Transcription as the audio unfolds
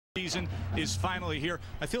Season is finally here.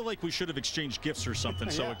 I feel like we should have exchanged gifts or something.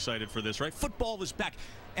 Yeah. So excited for this, right? Football is back.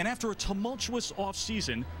 And after a tumultuous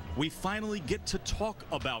offseason, we finally get to talk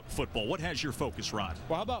about football. What has your focus, Rod?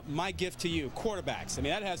 Well, how about my gift to you, quarterbacks? I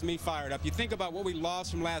mean, that has me fired up. You think about what we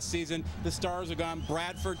lost from last season. The stars are gone.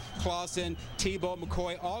 Bradford, Clausen, Tebow,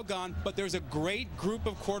 McCoy, all gone. But there's a great group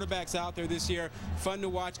of quarterbacks out there this year. Fun to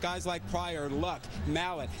watch. Guys like Pryor, Luck,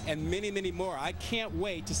 Mallett, and many, many more. I can't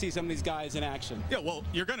wait to see some of these guys in action. Yeah, well,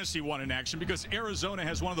 you're going to see one in action because Arizona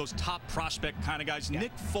has one of those top prospect kind of guys. Yeah.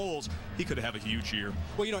 Nick Foles, he could have a huge year.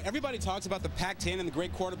 Well, you know, everybody talks about the Pac-10 and the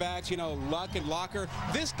great quarterbacks, you know, Luck and Locker.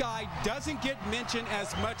 This guy doesn't get mentioned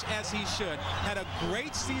as much as he should. Had a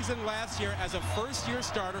great season last year as a first-year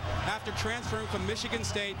starter after transferring from Michigan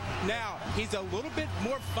State. Now, he's a little bit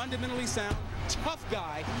more fundamentally sound, tough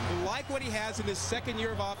guy. Like what he has in his second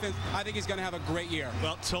year of offense, I think he's going to have a great year.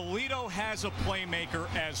 Well, Toledo has a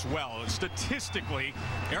playmaker as well. Statistically,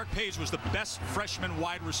 Eric Page was the best freshman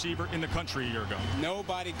wide receiver in the country a year ago.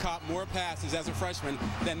 Nobody caught more passes as a freshman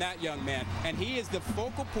than that young man. And he is the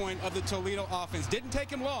focal point of the Toledo offense. Didn't take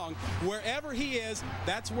him long. Wherever he is,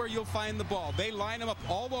 that's where you'll find the ball. They line him up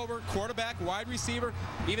all over, quarterback, wide receiver,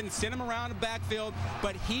 even send him around the backfield.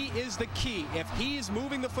 But he is the key. If he's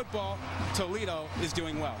moving the football, Toledo is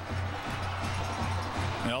doing well.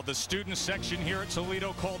 Well, the student section here at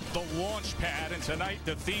Toledo called the Launch Pad, and tonight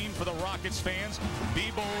the theme for the Rockets fans,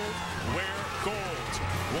 be bold, wear gold.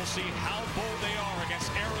 We'll see how bold they are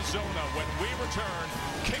against Arizona when we return.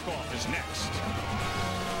 Kickoff is next.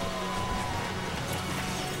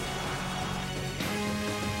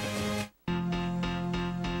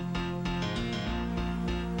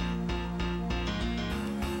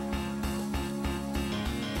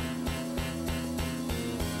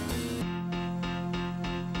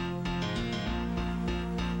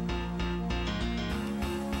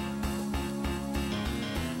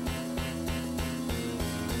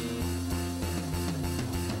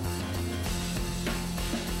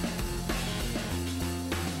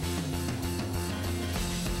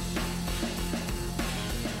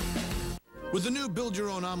 With the new Build Your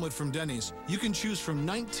Own Omelet from Denny's, you can choose from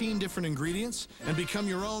 19 different ingredients and become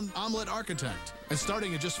your own omelet architect. And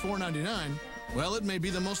starting at just $4.99, well, it may be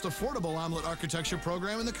the most affordable omelet architecture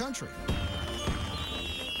program in the country.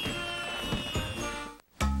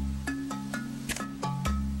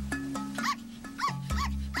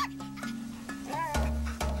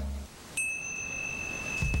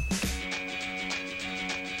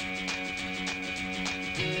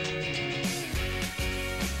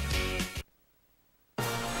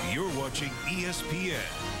 Watching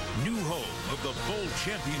ESPN, new home of the Bowl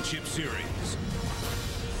Championship Series.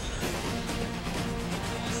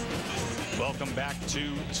 Welcome back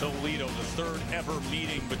to Toledo, the third ever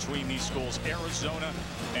meeting between these schools. Arizona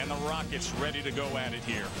and the Rockets ready to go at it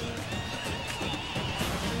here.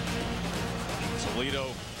 Toledo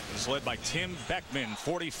is led by Tim Beckman,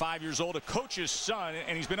 45 years old, a coach's son,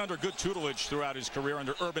 and he's been under good tutelage throughout his career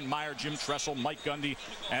under Urban Meyer, Jim Tressel, Mike Gundy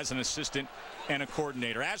as an assistant and a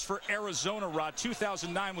coordinator. As for Arizona, Rod,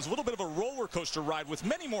 2009 was a little bit of a roller coaster ride with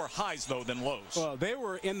many more highs, though, than lows. Well, they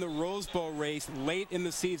were in the Rose Bowl race late in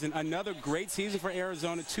the season. Another great season for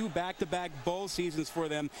Arizona, two back-to-back bowl seasons for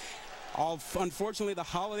them. Unfortunately, the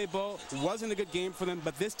Holiday Bowl wasn't a good game for them,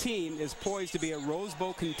 but this team is poised to be a Rose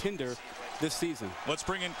Bowl contender this season. Let's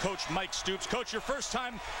bring in Coach Mike Stoops. Coach, your first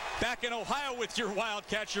time back in Ohio with your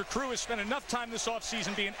Wildcats. Your crew has spent enough time this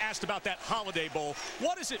offseason being asked about that Holiday Bowl.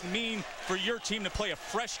 What does it mean for your team to play a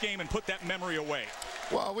fresh game and put that memory away?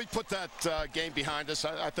 Well, we put that game behind us.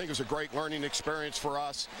 I think it was a great learning experience for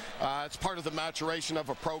us. It's part of the maturation of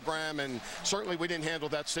a program, and certainly we didn't handle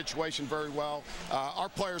that situation very well. Our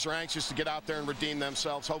players are anxious to get out there and redeem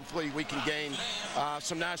themselves. Hopefully we can gain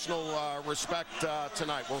some national respect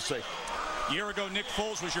tonight. We'll see. A year ago, Nick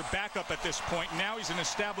Foles was your backup at this point. Now he's an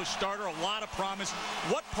established starter, a lot of promise.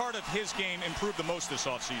 What part of his game improved the most this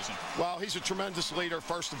offseason? Well, he's a tremendous leader,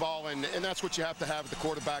 first of all, and that's what you have to have at the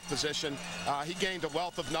quarterback position. He gained a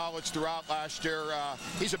wealth of knowledge throughout last year.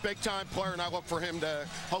 He's a big-time player, and I look for him to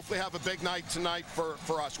hopefully have a big night tonight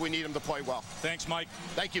for us. We need him to play well. Thanks, Mike.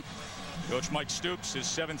 Thank you. Coach Mike Stoops, his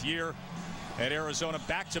 7th year at Arizona,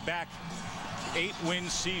 back-to-back 8-win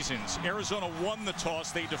seasons. Arizona won the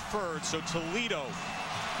toss. They deferred, so Toledo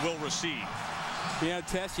will receive. Yeah,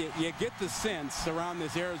 Tess, you get the sense around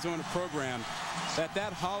this Arizona program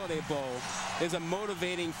that Holiday Bowl is a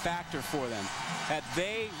motivating factor for them. That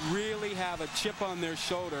they really have a chip on their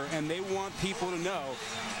shoulder, and they want people to know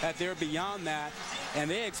that they're beyond that, and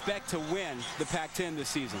they expect to win the Pac-10 this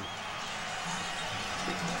season.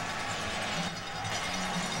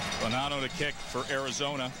 Bonanno to kick for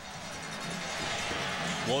Arizona.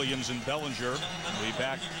 Williams and Bellinger will be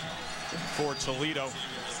back for Toledo.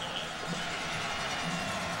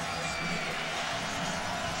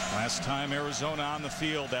 Last time Arizona on the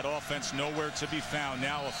field, that offense nowhere to be found.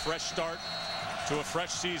 Now a fresh start to a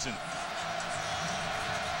fresh season.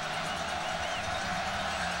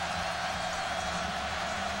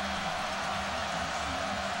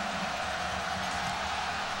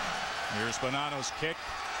 Here's Bonanno's kick,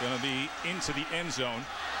 going to be into the end zone,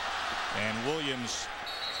 and Williams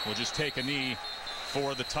will just take a knee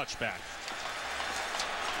for the touchback.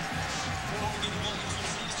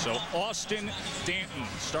 So Austin Danton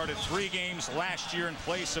started 3 games last year in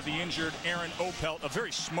place of the injured Aaron Opelt, a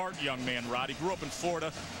very smart young man, Rod. He grew up in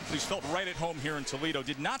Florida, but he's felt right at home here in Toledo.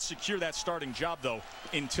 Did not secure that starting job, though,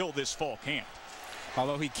 until this fall camp.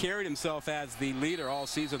 Although he carried himself as the leader all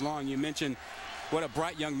season long. You mentioned what a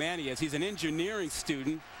bright young man he is. He's an engineering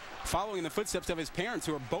student following in the footsteps of his parents,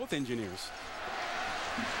 who are both engineers.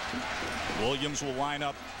 Williams will line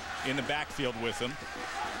up in the backfield with him.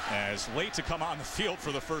 As late to come on the field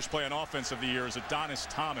for the first play on offense of the year is Adonis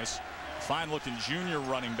Thomas, fine-looking junior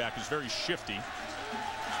running back who's very shifty.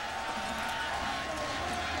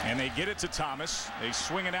 And they get it to Thomas. They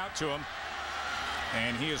swing it out to him,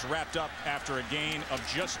 and he is wrapped up after a gain of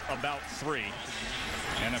just about 3.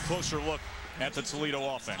 And a closer look at the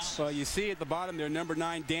Toledo offense. Well, you see at the bottom there, number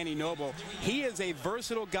 9, Danny Noble. He is a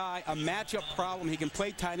versatile guy, a matchup problem. He can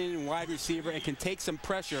play tight end and wide receiver and can take some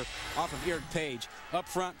pressure off of Eric Page. Up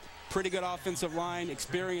front, pretty good offensive line.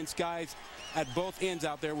 Experienced guys at both ends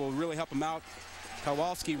out there will really help him out.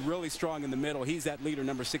 Kowalski really strong in the middle. He's that leader,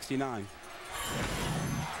 number 69.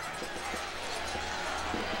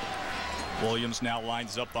 Williams now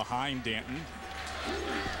lines up behind Danton.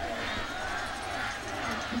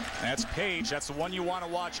 That's Page. That's the one you want to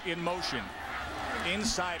watch in motion.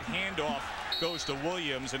 Inside handoff goes to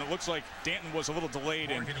Williams, and it looks like Danton was a little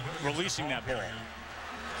delayed in releasing that ball.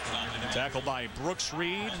 Tackled by Brooks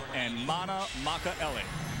Reed and Mana Makaele.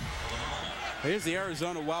 Here's the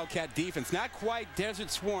Arizona Wildcat defense. Not quite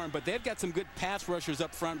Desert Swarm, but they've got some good pass rushers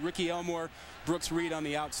up front. Ricky Elmore, Brooks Reed on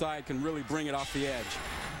the outside can really bring it off the edge.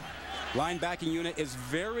 Linebacking unit is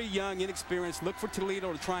very young, inexperienced. Look for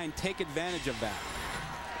Toledo to try and take advantage of that.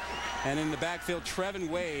 And in the backfield, Trevin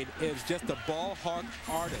Wade is just a ball hawk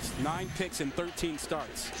artist. 9 picks and 13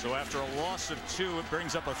 starts. So after a loss of 2, it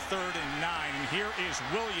brings up a 3rd and 9. And here is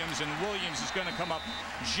Williams, and Williams is going to come up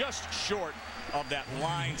just short of that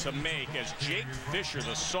line to make as Jake Fisher,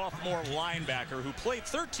 the sophomore linebacker who played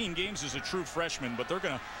 13 games as a true freshman, but they're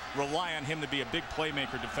going to rely on him to be a big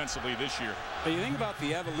playmaker defensively this year. But you think about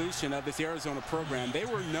the evolution of this Arizona program. They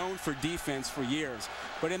were known for defense for years,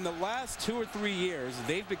 but in the last 2 or 3 years,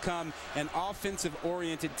 they've become an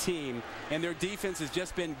offensive-oriented team, and their defense has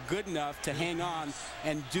just been good enough to hang on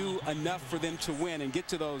and do enough for them to win and get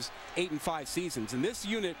to those 8-5 seasons. And this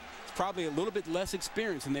unit is probably a little bit less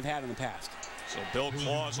experienced than they've had in the past. So Bill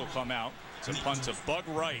Claus will come out to punt to Bug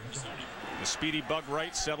Wright. The speedy Bug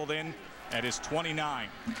Wright settled in at his 29.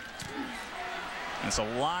 It's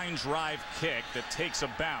a line drive kick that takes a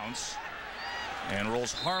bounce and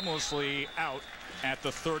rolls harmlessly out at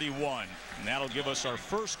the 31. And that'll give us our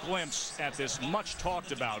first glimpse at this much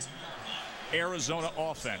talked about Arizona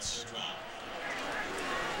offense.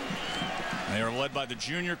 They are led by the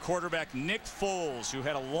junior quarterback Nick Foles, who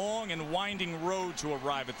had a long and winding road to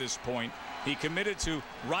arrive at this point. He committed to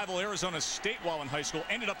rival Arizona State while in high school,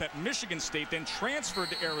 ended up at Michigan State, then transferred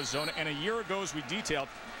to Arizona, and a year ago, as we detailed,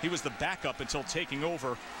 he was the backup until taking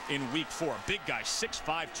over in week 4. Big guy, 6'5",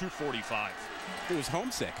 245. He was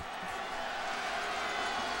homesick.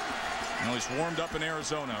 Well, he's warmed up in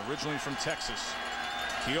Arizona, originally from Texas.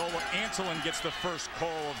 Keola Antolin gets the first call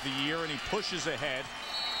of the year, and he pushes ahead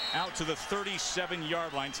out to the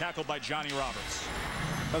 37-yard line, tackled by Johnny Roberts.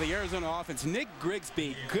 Well, the Arizona offense, Nick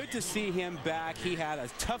Grigsby, good to see him back. He had a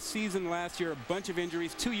tough season last year, a bunch of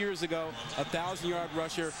injuries. 2 years ago, a 1,000-yard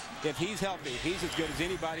rusher. If he's healthy, he's as good as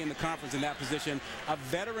anybody in the conference in that position. A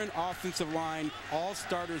veteran offensive line, all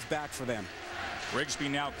starters back for them. Grigsby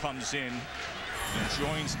now comes in and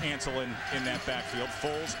joins Antolin in that backfield.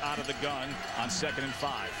 Foles out of the gun on 2nd and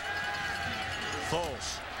 5.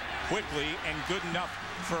 Foles quickly and good enough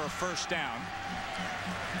for a first down.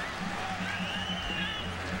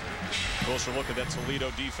 Closer look at that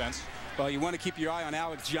Toledo defense. Well, you want to keep your eye on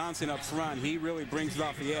Alex Johnson up front. He really brings it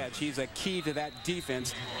off the edge. He's a key to that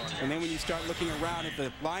defense. And then when you start looking around at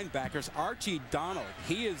the linebackers, Archie Donald,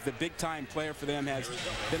 he is the big-time player for them, has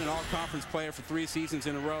been an all-conference player for 3 seasons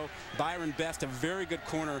in a row. Byron Best, a very good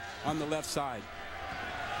corner on the left side.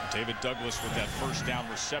 David Douglas with that first down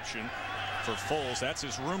reception for Foles. That's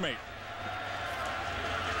his roommate.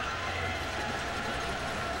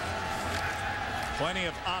 Plenty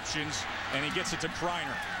of options, and he gets it to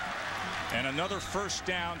Kreiner. And another first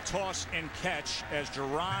down, toss and catch as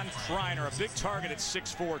Jerron Kreiner, a big target at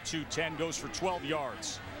 6'4", 210, goes for 12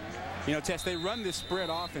 yards. You know, Tess, they run this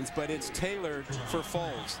spread offense, but it's tailored for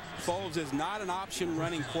Foles. Foles is not an option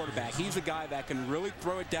running quarterback. He's a guy that can really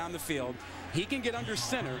throw it down the field. He can get under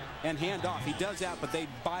center and hand off. He does that, but they,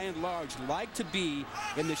 by and large, like to be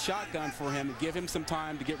in the shotgun for him and give him some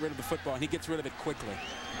time to get rid of the football, and he gets rid of it quickly.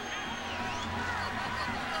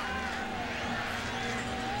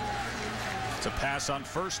 It's a pass on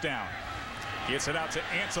first down. Gets it out to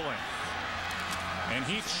Antolin. And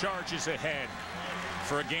he charges ahead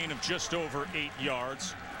for a gain of just over 8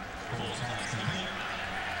 yards.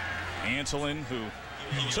 Antolin, who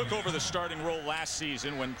took over the starting role last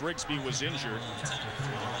season when Grigsby was injured.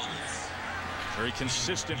 Very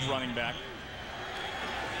consistent running back.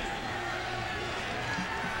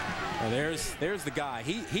 Well, there's the guy.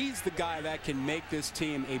 He's the guy that can make this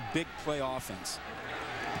team a big play offense.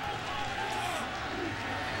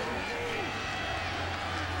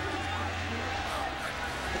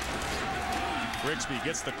 Grigsby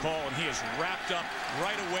gets the call, and he is wrapped up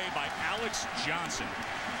right away by Alex Johnson.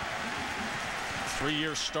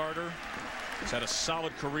 3-year starter. He's had a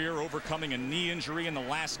solid career, overcoming a knee injury in the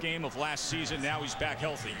last game of last season. Now he's back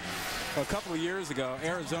healthy. A couple of years ago,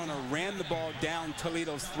 Arizona ran the ball down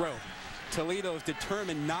Toledo's throat. Toledo is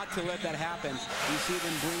determined not to let that happen. You see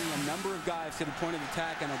them bringing a number of guys to the point of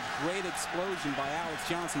attack, and a great explosion by Alex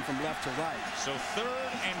Johnson from left to right. So 3rd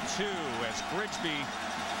and 2 as Grigsby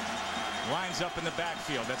lines up in the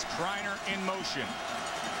backfield. That's Kreiner in motion.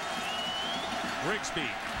 Grigsby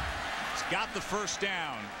has got the first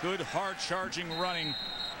down. Good hard charging running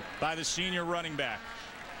by the senior running back.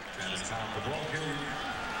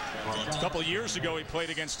 A couple of years ago he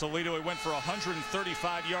played against Toledo. He went for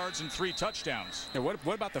 135 yards and 3 touchdowns. Yeah, what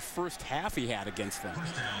about the first half he had against them?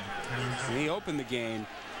 He opened the game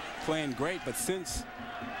playing great, but since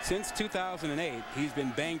 2008 he's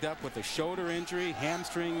been banged up with a shoulder injury,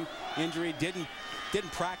 hamstring injury, didn't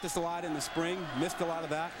practice a lot in the spring, missed a lot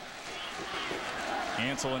of that.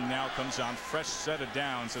 Antolin now comes on fresh set of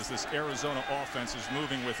downs as this Arizona offense is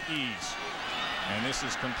moving with ease. And this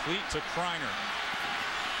is complete to Kreiner.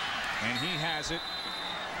 And he has it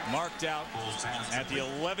marked out at the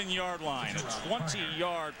 11-yard line. A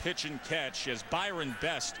 20-yard pitch and catch as Byron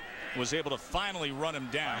Best was able to finally run him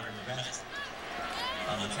down.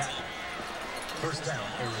 First down,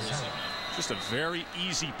 Arizona. Just a very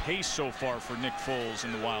easy pace so far for Nick Foles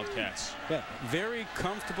and the Wildcats. Yeah, very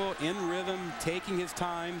comfortable, in rhythm, taking his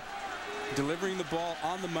time, delivering the ball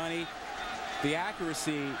on the money. The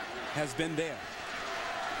accuracy has been there.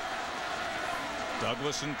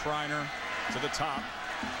 Douglas and Kreiner to the top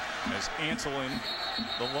as Antolin,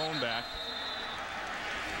 the lone back.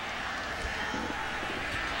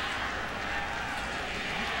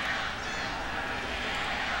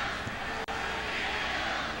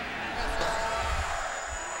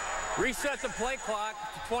 Reset the play clock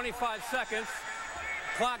to 25 seconds.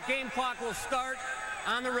 Game clock will start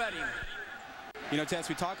on the ready. You know, Tess,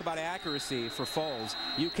 we talk about accuracy for Foles.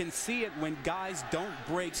 You can see it when guys don't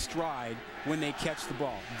break stride when they catch the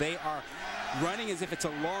ball. They are running as if it's a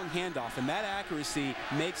long handoff, and that accuracy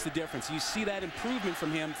makes the difference. You see that improvement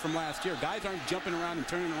from him from last year. Guys aren't jumping around and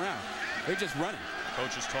turning around. They're just running.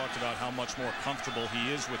 Coach has talked about how much more comfortable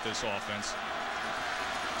he is with this offense.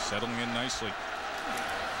 Settling in nicely.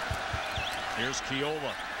 Here's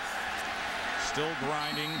Keola. Still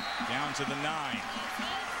grinding down to the 9.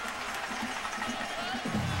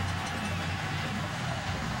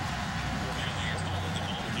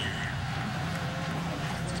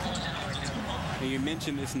 You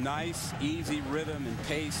mentioned this nice, easy rhythm and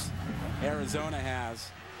pace Arizona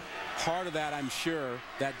has. Part of that, I'm sure,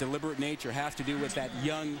 that deliberate nature has to do with that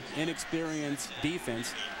young, inexperienced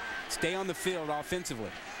defense. Stay on the field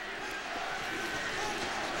offensively.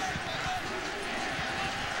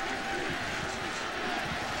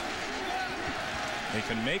 They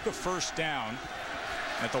can make a first down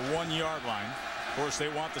at the 1-yard line. Of course, they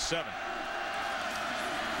want the 7.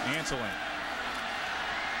 Antolin.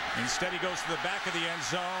 Instead, he goes to the back of the end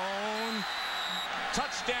zone.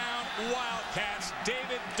 Touchdown, Wildcats.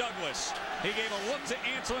 David Douglas. He gave a look to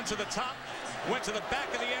Antolin to the top, went to the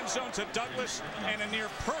back of the end zone to Douglas, and a near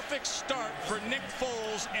perfect start for Nick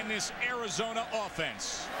Foles and this Arizona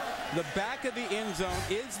offense. The back of the end zone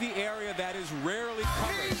is the area that is rarely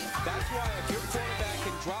covered. That's why if your quarterback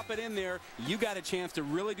can drop it in there, you got a chance to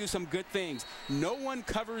really do some good things. No one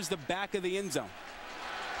covers the back of the end zone.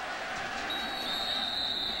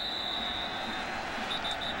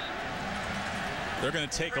 They're going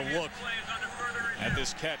to take a look at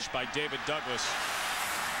this catch by David Douglas.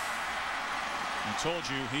 I told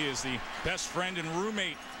you he is the best friend and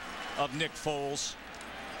roommate of Nick Foles.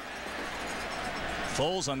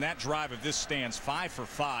 Foles on that drive of this stands 5 for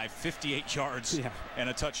 5, 58 yards and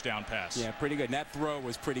a touchdown pass. Yeah, pretty good. And that throw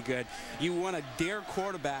was pretty good. You want to dare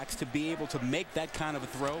quarterbacks to be able to make that kind of a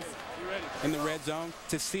throw in the red zone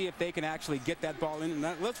to see if they can actually get that ball in.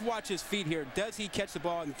 Now, let's watch his feet here. Does he catch the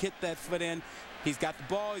ball and get that foot in? He's got the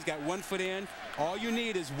ball. He's got 1 foot in. All you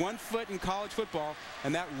need is 1 foot in college football,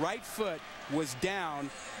 and that right foot was down.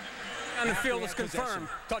 On the field is confirmed.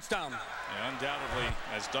 Touchdown. Yeah, undoubtedly,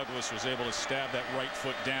 as Douglas was able to stab that right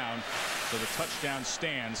foot down, so the touchdown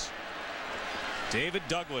stands. David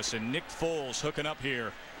Douglas and Nick Foles hooking up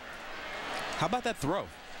here. How about that throw?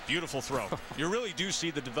 Beautiful throw. You really do see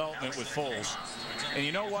the development with Foles. And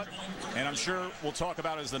you know what? And I'm sure we'll talk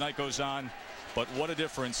about it as the night goes on, but what a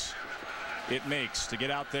difference it makes to get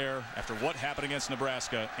out there after what happened against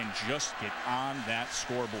Nebraska and just get on that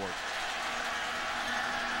scoreboard.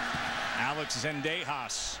 Alex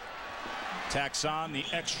Zendejas tacks on the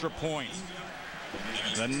extra point.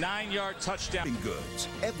 The 9-yard touchdown. Goods.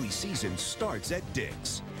 Every season starts at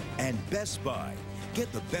Dick's. And Best Buy.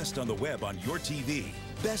 Get the best on the web on your TV.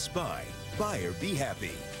 Best Buy. Buyer be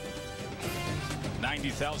happy.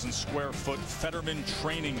 90,000 square foot Fetterman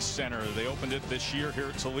Training Center. They opened it this year here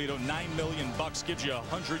at Toledo. $9 million gives you a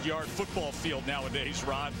 100-yard football field nowadays,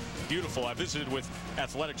 Rod. Beautiful. I visited with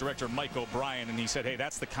athletic director Mike O'Brien, and he said, hey,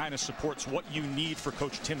 that's the kind of supports what you need for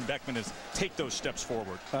Coach Tim Beckman is take those steps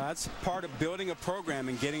forward. That's part of building a program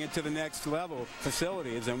and getting it to the next level,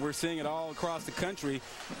 facilities, and we're seeing it all across the country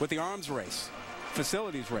with the arms race,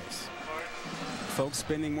 facilities race. Folks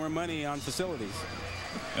spending more money on facilities.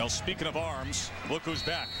 Now, speaking of arms, look who's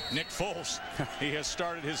back. Nick Foles. He has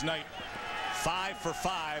started his night 5 for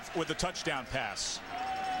 5 with a touchdown pass.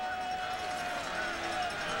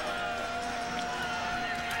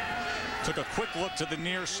 Took a quick look to the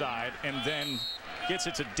near side and then gets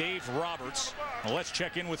it to Dave Roberts. Well, let's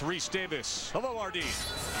check in with Reese Davis. Hello, RD.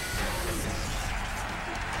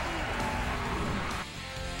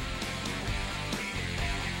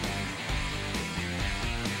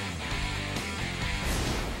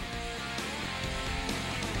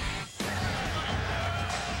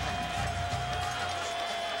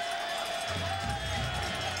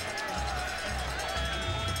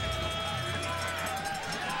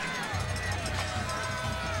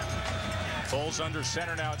 Foles under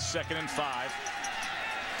center now. It's 2nd and 5.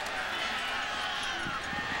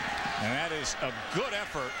 And that is a good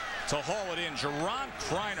effort to haul it in. Jerron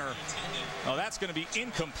Kreiner. Oh, that's going to be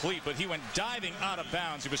incomplete, but he went diving out of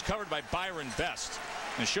bounds. He was covered by Byron Best.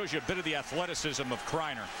 And it shows you a bit of the athleticism of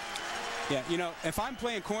Kreiner. Yeah, you know, if I'm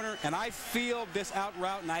playing corner and I feel this out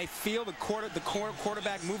route and I feel the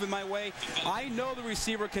quarterback moving my way, I know the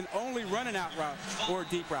receiver can only run an out route or a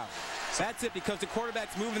deep route. That's it, because the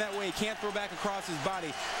quarterback's moving that way. He can't throw back across his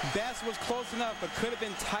body. Best was close enough, but could have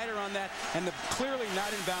been tighter on that, and clearly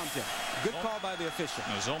not in bounds yet. Good call by the official.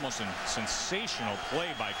 It was almost a sensational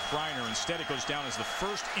play by Kreiner. Instead, it goes down as the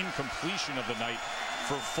first incompletion of the night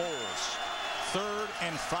for Foles. 3rd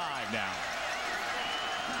and 5 now.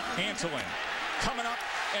 Antolin coming up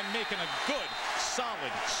and making a good,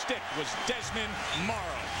 solid stick was Desmond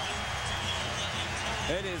Morrow.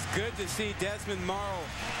 It is good to see Desmond Morrow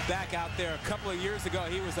back out there. A couple of years ago,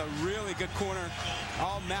 he was a really good corner,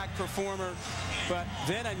 all-MAC performer, but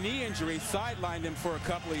then a knee injury sidelined him for a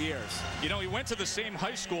couple of years. You know, he went to the same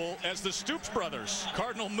high school as the Stoops brothers,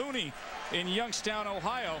 Cardinal Mooney in Youngstown,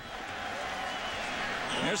 Ohio.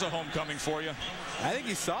 There's a homecoming for you. I think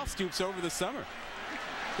he saw Stoops over the summer.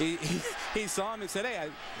 He saw him and said, hey,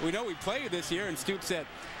 we know we play this year, and Stoops said,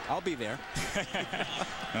 I'll be there.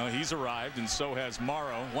 Well, he's arrived, and so has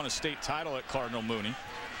Morrow. Won a state title at Cardinal Mooney.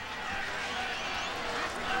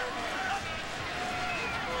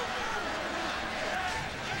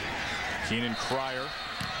 Keenan Cryer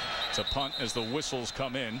to punt as the whistles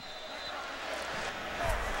come in.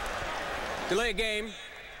 Delay game.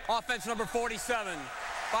 Offense number 47.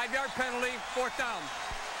 5-yard penalty. 4th down.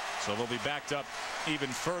 So they'll be backed up even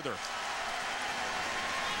further.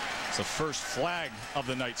 It's the first flag of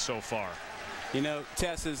the night so far. You know,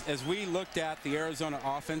 Tess, as we looked at the Arizona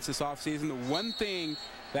offense this offseason, the one thing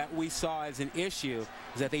that we saw as an issue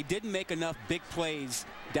is that they didn't make enough big plays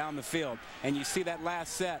down the field. And you see that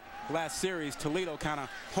last series, Toledo kind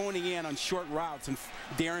of honing in on short routes and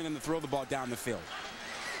daring them to throw the ball down the field.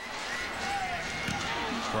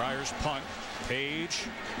 Cryer's punt. Page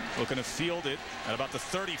looking to field it at about the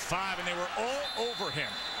 35, and they were all over him.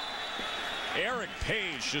 Eric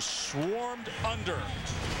Page just swarmed under.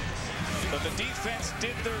 But the defense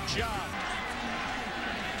did their job.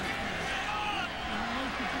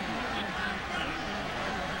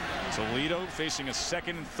 Toledo facing a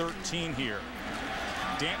 2nd and 13 here.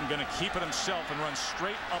 Danton going to keep it himself and run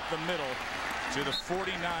straight up the middle to the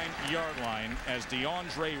 49-yard line as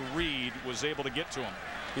DeAndre Reed was able to get to him.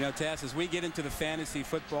 You know, Tess, as we get into the fantasy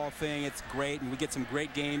football thing, it's great, and we get some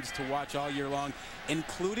great games to watch all year long,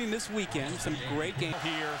 including this weekend. Some great games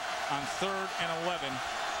here on 3rd and 11.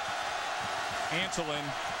 Antolin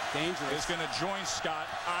is going to join Scott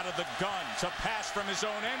out of the gun to pass from his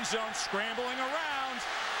own end zone, scrambling around.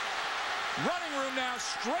 Running room now,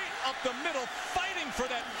 straight up the middle, fighting for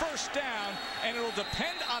that first down, and it'll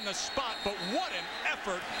depend on the spot, but what an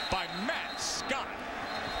effort by Matt Scott.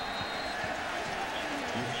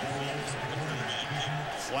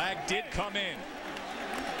 Flag did come in.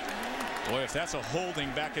 Boy, if that's a holding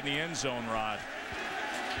back in the end zone, Rod.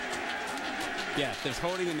 Yeah, if there's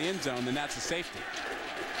holding in the end zone, then that's a safety.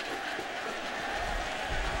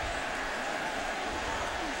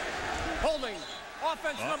 Holding.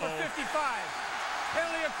 Offense number 55.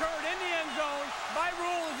 Penalty occurred in the end zone. By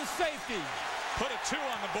rule is a safety. Put a 2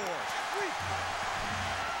 on the board.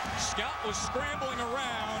 Scott was scrambling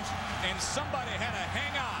around, and somebody had to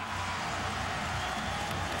hang on.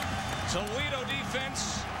 Toledo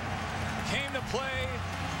defense came to play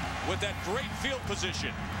with that great field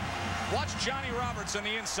position. Watch Johnny Roberts on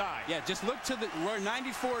the inside. Yeah, just look to where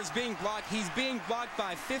 94 is being blocked. He's being blocked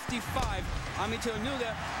by 55.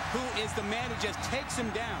 Toledo, who is the man who just takes him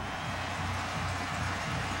down.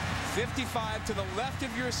 55 to the left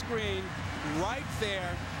of your screen, right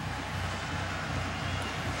there.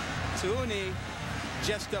 Tooney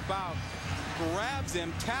just about grabs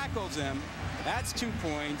him, tackles him. That's 2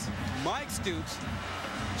 points. Mike Stoops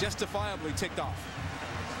justifiably ticked off.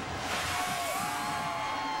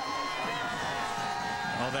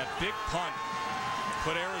 Oh, that big punt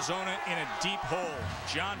put Arizona in a deep hole.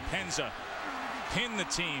 John Penza pinned the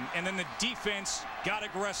team, and then the defense got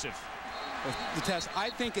aggressive. Well, the test,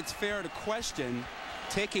 I think it's fair to question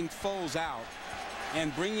taking Foles out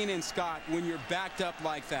and bringing in Scott when you're backed up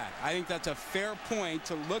like that. I think that's a fair point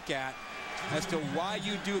to look at as to why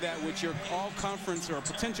you do that with your all-conference or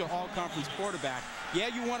potential all-conference quarterback. Yeah,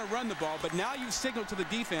 you want to run the ball, but now you've signaled to the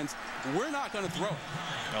defense, we're not going to throw it.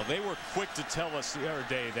 Well, they were quick to tell us the other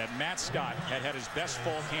day that Matt Scott had his best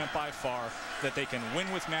fall camp by far, that they can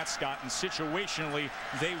win with Matt Scott, and situationally,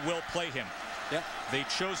 they will play him. Yep. They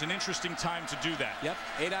chose an interesting time to do that. Yep,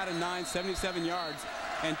 8 out of 9, 77 yards,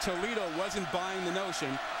 and Toledo wasn't buying the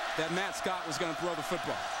notion that Matt Scott was going to throw the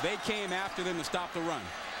football. They came after them to stop the run.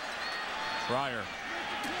 Pryor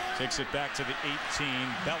takes it back to the 18.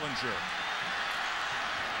 Bellinger.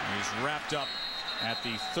 He's wrapped up at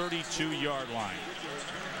the 32-yard line.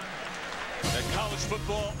 The college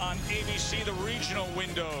football on ABC, the regional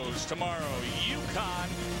windows tomorrow.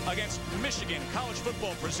 UConn against Michigan. College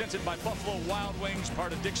football presented by Buffalo Wild Wings,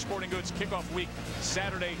 part of Dick's Sporting Goods kickoff week,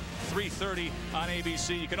 Saturday, 3:30 on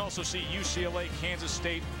ABC. You can also see UCLA, Kansas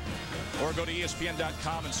State, or go to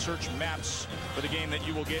ESPN.com and search maps for the game that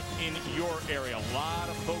you will get in your area. A lot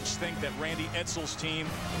of folks think that Randy Edsall's team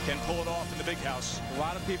can pull it off in the big house. A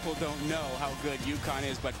lot of people don't know how good UConn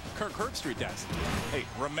is, but Kirk Herbstreit does. Hey,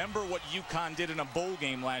 remember what UConn did in a bowl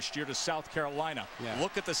game last year to South Carolina. Yeah.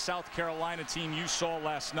 Look at the South Carolina team you saw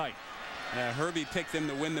last night. Herbie picked them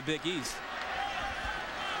to win the Big East.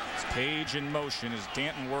 It's Page in motion as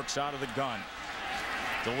Danton works out of the gun.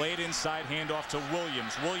 Delayed inside handoff to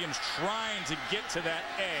Williams. Williams trying to get to that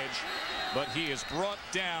edge, but he is brought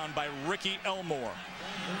down by Ricky Elmore.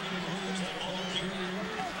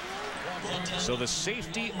 So the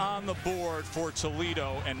safety on the board for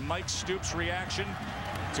Toledo, and Mike Stoops' reaction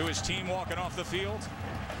to his team walking off the field.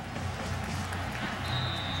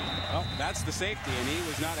 Well, that's the safety, and he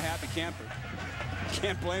was not a happy camper.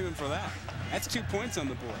 Can't blame him for that. That's 2 points on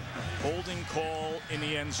the board. Holding call in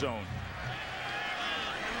the end zone.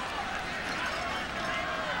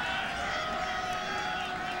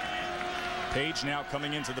 Page now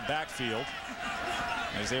coming into the backfield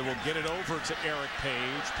as they will get it over to Eric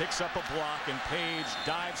Page. Picks up a block, and Page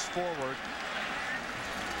dives forward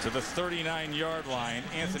to the 39-yard line.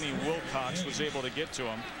 Anthony Wilcox was able to get to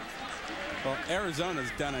him. Well,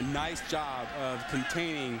 Arizona's done a nice job of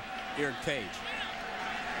containing Eric Page.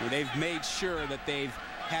 They've made sure that they've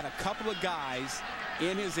had a couple of guys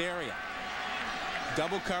in his area.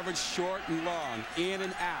 Double coverage, short and long, in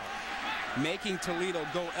and out, making Toledo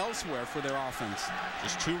go elsewhere for their offense.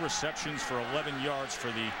 Just 2 receptions for 11 yards for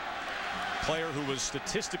the player who was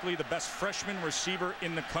statistically the best freshman receiver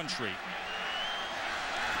in the country.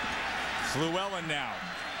 Fluellen now,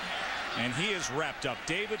 and he is wrapped up.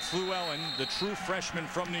 David Fluellen, the true freshman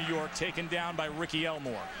from New York, taken down by Ricky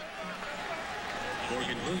Elmore.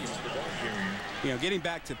 You know, getting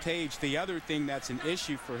back to Page, the other thing that's an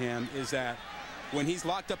issue for him is that when he's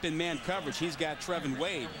locked up in man coverage, he's got Trevin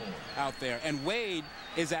Wade out there. And Wade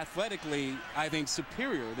is athletically, I think,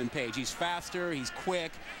 superior than Page. He's faster, he's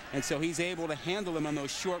quick, and so he's able to handle him on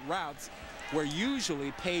those short routes where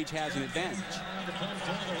usually Page has an advantage.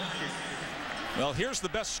 Well, here's the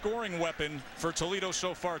best scoring weapon for Toledo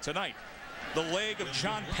so far tonight. The leg of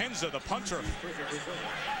John Penza, the punter.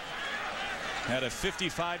 Had a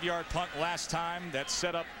 55-yard punt last time that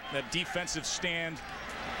set up that defensive stand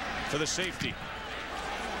for the safety.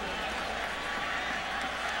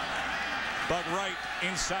 But right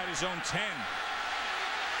inside his own 10.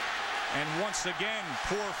 And once again,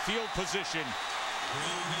 poor field position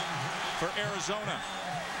for Arizona.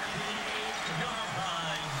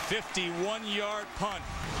 51-yard punt.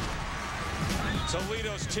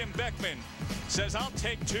 Toledo's Tim Beckman says, I'll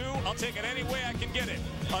take two. I'll take it any way I can get it.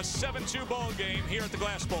 A 7-2 ball game here at the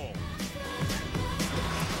Glass Bowl.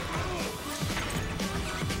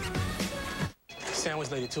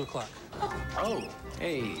 Sandwich lady, 2 o'clock. Oh,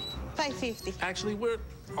 hey. $5.50. Actually, we're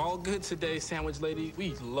all good today, sandwich lady.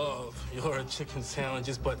 We love your chicken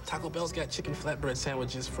sandwiches, but Taco Bell's got chicken flatbread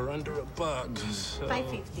sandwiches for under $1. So...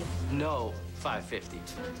 $5.50. No, $5.50.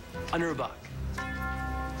 Under $1.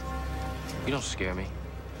 You don't scare me.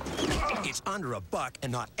 It's under $1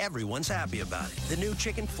 and not everyone's happy about it. The new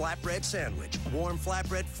chicken flatbread sandwich. Warm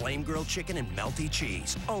flatbread, flame grilled chicken, and melty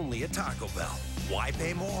cheese. Only at Taco Bell. Why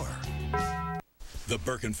pay more? The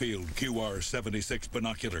Birkenfield QR76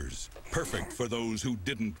 binoculars. Perfect for those who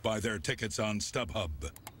didn't buy their tickets on StubHub.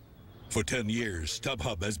 For 10 years,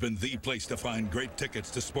 StubHub has been the place to find great tickets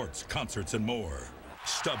to sports, concerts, and more.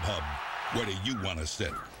 StubHub, where do you want to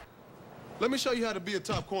sit? Let me show you how to be a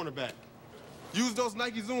top cornerback. Use those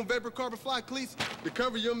Nike Zoom Vapor Carbon Fly cleats to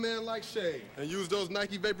cover your man like shade. And use those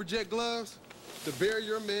Nike Vapor Jet gloves to bury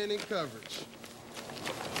your man in coverage.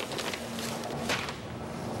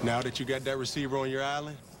 Now that you got that receiver on your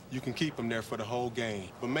island, you can keep him there for the whole game.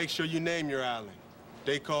 But make sure you name your island.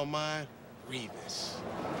 They call mine Revis.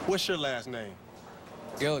 What's your last name?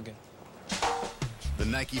 Gilligan. The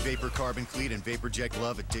Nike Vapor Carbon Cleat and Vapor Jet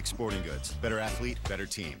Glove at Dick's Sporting Goods. Better athlete, better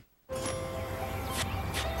team.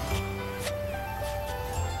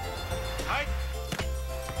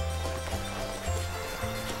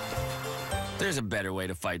 There's a better way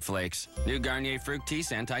to fight flakes. New Garnier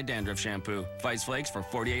Fructis Anti-Dandruff Shampoo. Fights flakes for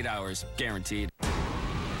 48 hours. Guaranteed.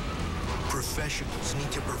 Professionals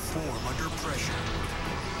need to perform under pressure.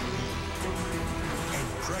 And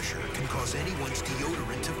pressure can cause anyone's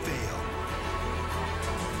deodorant to fail.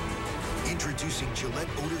 Introducing Gillette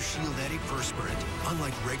Odor Shield Antiperspirant.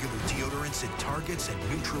 Unlike regular deodorants, it targets and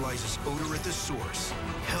neutralizes odor at the source.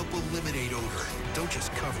 Help eliminate odor. Don't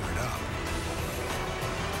just cover it up.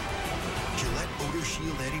 Gillette Odor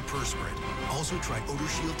Shield Antiperspirant. Also try Odor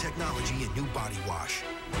Shield technology in new body wash.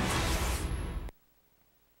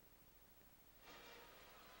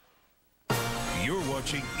 You're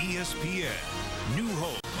watching ESPN, new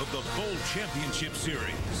home of the Bowl Championship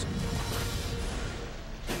Series.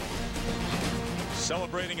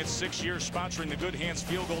 Celebrating its 6 years sponsoring the Good Hands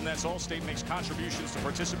Field Goal Nets, Allstate makes contributions to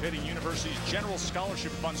participating universities' general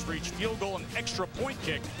scholarship funds for each field goal and extra point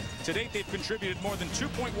kick. To date, they've contributed more than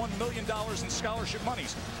 $2.1 million in scholarship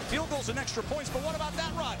monies. Field goals and extra points, but what about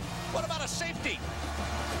that, Rod? What about a safety?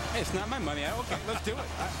 Hey, it's not my money. Okay, let's do it.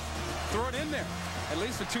 Throw it in there, at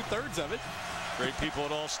least for 2/3 of it. Great people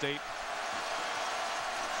at Allstate.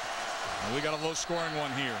 And we got a low-scoring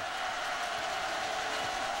one here.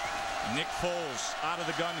 Nick Foles out of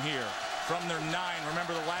the gun here from their 9.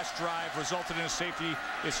 Remember, the last drive resulted in a safety.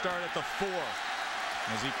 It started at the 4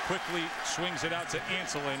 as he quickly swings it out to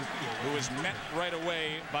Antolin, who is met right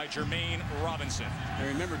away by Jermaine Robinson. And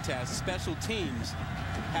remember, Taz, special teams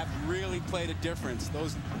have really played a difference.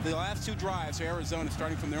 The last 2 drives for Arizona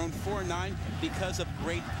starting from their own 4-9 because of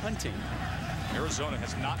great punting. Arizona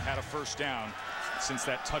has not had a first down since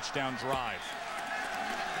that touchdown drive.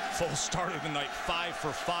 Foles started the night 5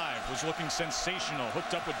 for 5, was looking sensational,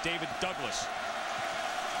 hooked up with David Douglas.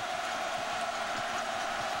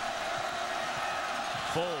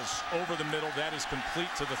 Foles over the middle, that is complete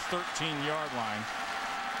to the 13-yard line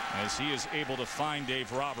as he is able to find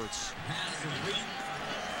Dave Roberts.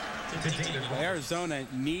 Arizona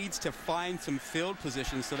needs to find some field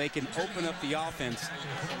position so they can open up the offense,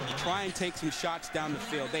 try and take some shots down the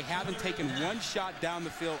field. They haven't taken one shot down the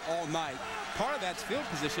field all night. Part of that's field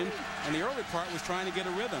position, and the early part was trying to get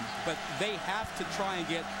a rhythm. But they have to try and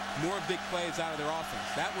get more big plays out of their offense.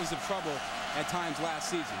 That was the trouble at times last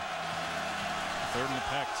season. 3rd in the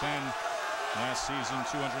Pac-10 last season,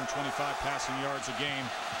 225 passing yards a game.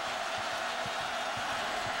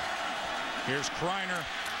 Here's Kreiner,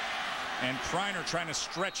 and Kreiner trying to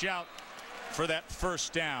stretch out for that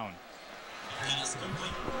first down.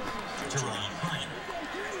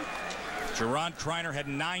 Jerron Kreiner had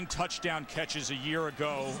 9 touchdown catches a year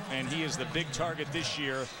ago, and he is the big target this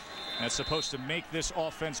year that's supposed to make this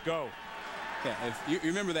offense go. Yeah, if you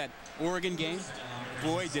remember that Oregon game,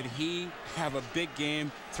 boy, did he have a big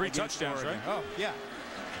game. 3 touchdowns, Oregon. right? Oh, yeah.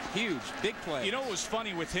 Huge, big play. You know what was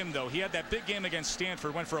funny with him, though? He had that big game against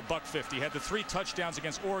Stanford, went for a $150. He had the 3 touchdowns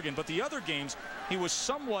against Oregon, but the other games, he was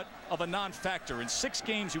somewhat of a non-factor. In 6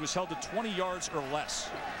 games, he was held to 20 yards or less.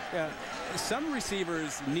 Yeah, some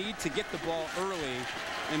receivers need to get the ball early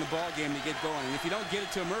in the ball game to get going. And if you don't get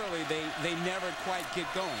it to them early, they never quite get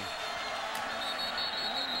going.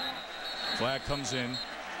 Flag comes in.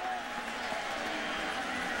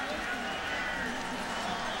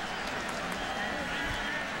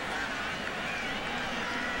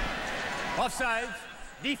 Offsides.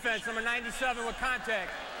 Defense, number 97 with contact.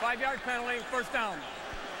 5-yard penalty, first down.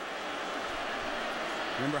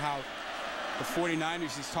 Remember how the 49ers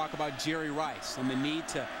used to talk about Jerry Rice and the need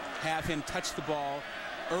to have him touch the ball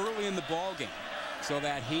early in the ball game so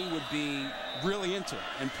that he would be really into it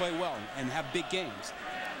and play well and have big games.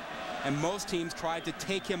 And most teams tried to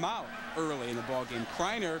take him out early in the ball game.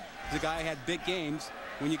 Kreiner is a guy who had big games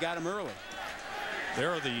when you got him early. There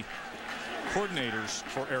are the coordinators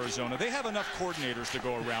for Arizona. They have enough coordinators to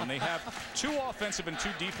go around. They have 2 offensive and 2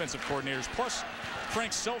 defensive coordinators, plus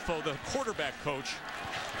Frank Selfo, the quarterback coach,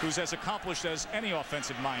 who's as accomplished as any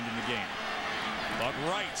offensive mind in the game. Bug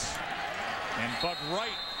Wright, and Bug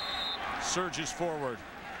Wright surges forward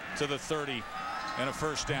to the 30 and a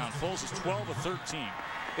first down. Foles is 12 of 13.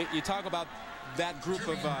 You talk about that group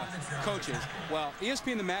of coaches. Well,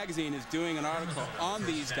 ESPN the magazine is doing an article on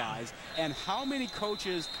these guys and how many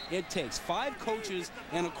coaches it takes. 5 coaches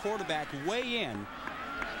and a quarterback weigh in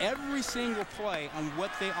every single play on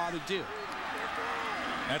what they ought to do.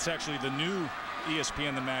 That's actually the new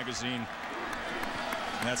ESPN the magazine.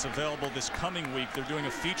 And that's available this coming week. They're doing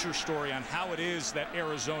a feature story on how it is that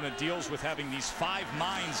Arizona deals with having these 5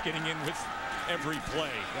 minds getting in with every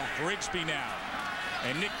play. Yeah. Grigsby now.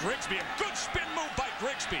 And Nick Grigsby, a good spin move by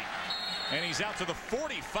Grigsby. And he's out to the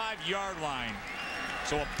 45-yard line.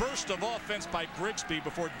 So a burst of offense by Grigsby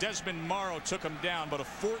before Desmond Morrow took him down, but a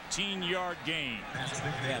 14-yard gain.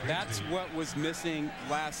 Yeah, that's what was missing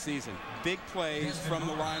last season. Big plays from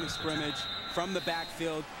the line of scrimmage, from the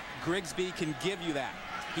backfield. Grigsby can give you that.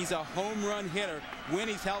 He's a home run hitter when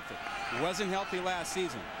he's healthy. He wasn't healthy last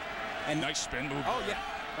season. And nice spin move. Oh, yeah.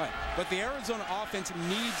 Right. But the Arizona offense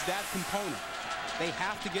needs that component. They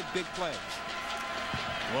have to get big plays.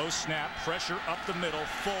 Low snap, pressure up the middle.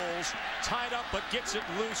 Foles tied up, but gets it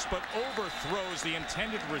loose, but overthrows the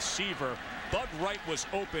intended receiver. Bug Wright was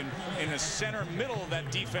open in the center middle of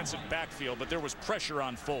that defensive backfield, but there was pressure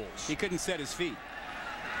on Foles. He couldn't set his feet.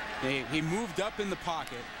 He moved up in the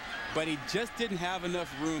pocket, but he just didn't have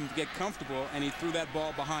enough room to get comfortable, and he threw that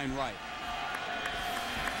ball behind Wright.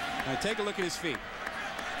 Now take a look at his feet.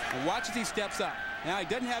 And watch as he steps up. Now he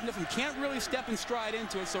doesn't have enough and can't really step and stride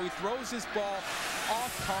into it, so he throws his ball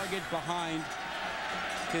off target behind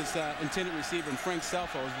his intended receiver, and Frank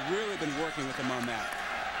Selfo has really been working with him on that.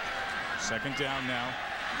 Second down now,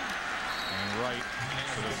 and Wright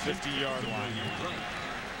to the 50-yard line.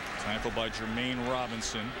 Tackled by Jermaine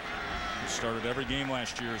Robinson, who started every game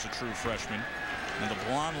last year as a true freshman. And the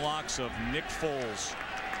blonde locks of Nick Foles.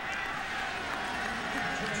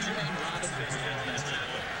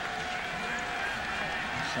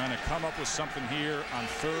 Trying to come up with something here on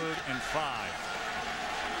 3rd and 5.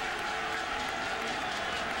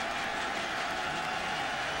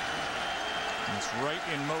 And it's Wright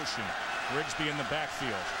in motion. Grigsby in the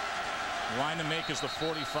backfield. Line to make is the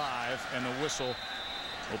 45, and the whistle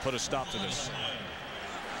will put a stop to this.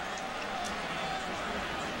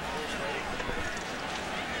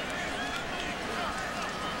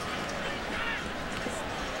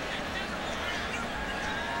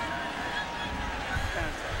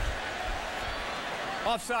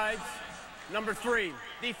 Offsides, number 3,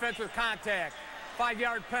 defensive contact,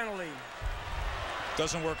 5-yard penalty.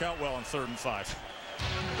 Doesn't work out well on 3rd and 5.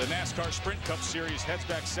 The NASCAR Sprint Cup Series heads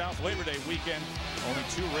back south Labor Day weekend. Only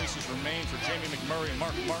 2 races remain for Jamie McMurray and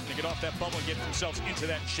Mark Martin to get off that bubble and get themselves into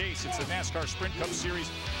that chase. It's the NASCAR Sprint Cup Series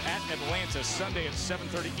at Atlanta, Sunday at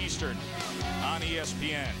 7:30 Eastern on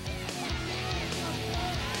ESPN.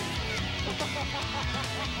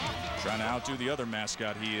 Trying to outdo the other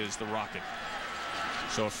mascot, he is the Rocket.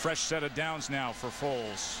 So a fresh set of downs now for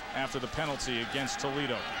Foles after the penalty against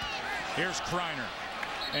Toledo. Here's Kreiner,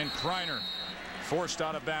 and Kreiner forced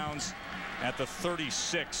out of bounds at the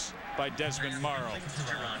 36 by Desmond Morrow.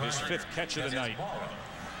 His 5th catch of the night.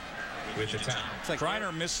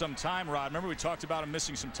 Griner missed some time, Rod. Remember we talked about him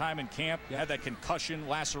missing some time in camp? Had that concussion,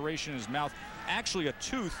 laceration in his mouth. Actually, a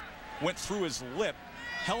tooth went through his lip.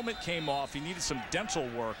 Helmet came off. He needed some dental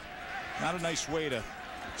work. Not a nice way to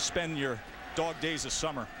spend your dog days of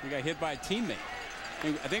summer. He got hit by a teammate.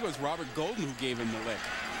 I think it was Robert Golden who gave him the lick.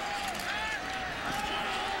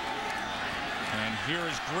 And here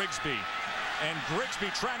is Grigsby. And Grigsby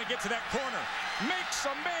trying to get to that corner. Makes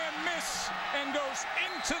a man miss and goes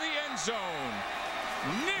into the end zone.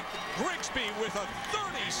 Nick Grigsby with a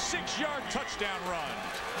 36-yard touchdown run.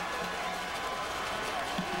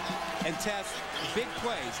 And Tess, big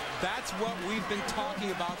plays. That's what we've been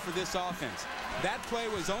talking about for this offense. That play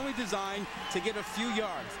was only designed to get a few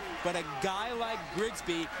yards. But a guy like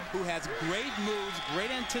Grigsby, who has great moves,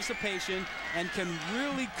 great anticipation, and can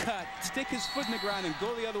really cut, stick his foot in the ground and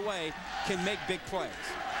go the other way, can make big plays.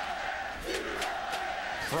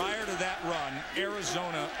 Prior to that run,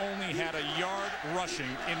 Arizona only had a yard rushing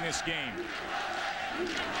in this game.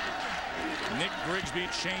 Nick Grigsby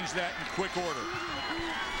changed that in quick order.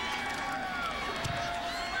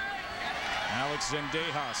 Alex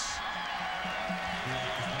Zendejas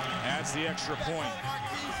adds the extra point.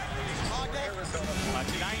 A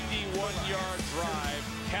 91-yard drive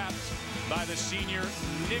capped by the senior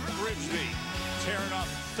Nick Grigsby, tearing up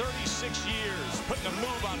 36 years, putting a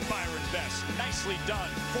move on Byron Best. Nicely done.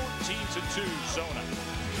 14-2 Zona.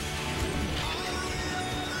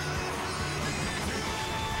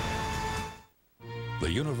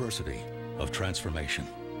 The University of Transformation.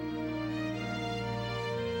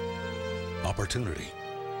 Opportunity.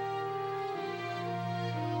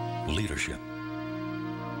 Leadership.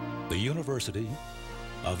 The University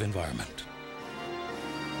of Environment.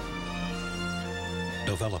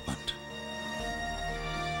 Development.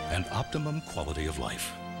 And optimum quality of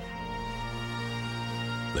life.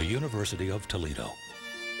 The University of Toledo.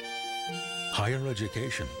 Higher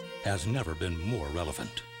education has never been more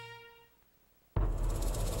relevant.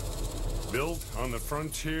 Built on the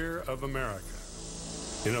frontier of America,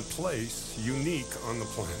 in a place unique on the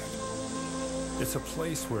planet. It's a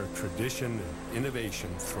place where tradition and innovation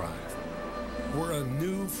thrive, where a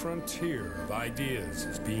new frontier of ideas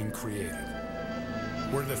is being created,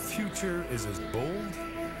 where the future is as bold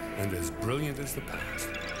and as brilliant as the past.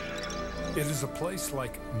 It is a place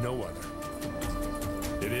like no other.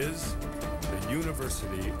 It is the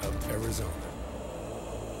University of Arizona.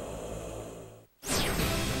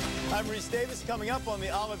 I'm Reese Davis. Coming up on the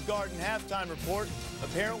Olive Garden halftime report,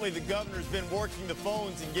 apparently the governor's been working the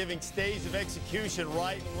phones and giving stays of execution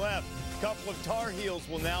right and left. A couple of Tar Heels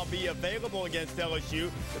will now be available against LSU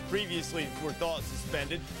that previously were thought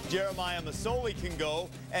suspended. Jeremiah Masoli can go,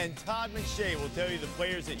 and Todd McShay will tell you the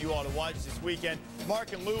players that you ought to watch this weekend.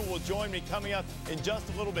 Mark and Lou will join me coming up in just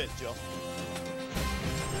a little bit, Joe.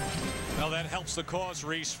 Well, that helps the cause,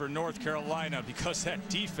 Reese, for North Carolina, because that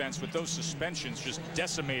defense with those suspensions just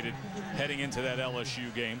decimated heading into that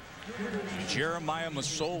LSU game. And Jeremiah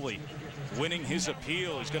Masoli winning his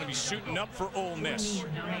appeal. He's going to be suiting up for Ole Miss.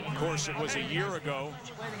 Of course, it was a year ago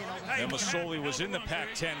that Masoli was in the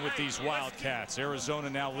Pac-10 with these Wildcats. Arizona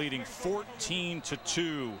now leading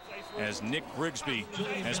 14-2 as Nick Grigsby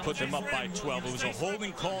has put them up by 12. It was a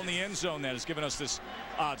holding call in the end zone that has given us this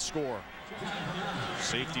odd score.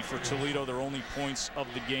 Safety for Toledo, their only points of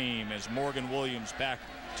the game, as Morgan Williams back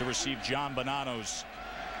to receive John Bonanno's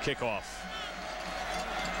kickoff.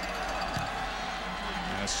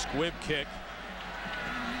 And a squib kick.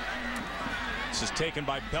 This is taken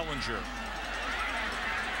by Bellinger.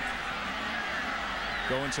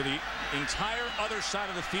 Going to the entire other side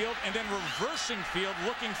of the field and then reversing field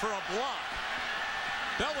looking for a block.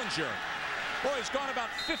 Bellinger. Boy, he's gone about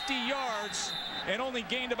 50 yards and only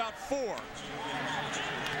gained about 4.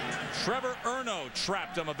 Trevor Erno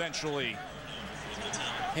trapped him eventually.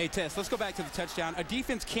 Hey, Tess, let's go back to the touchdown. A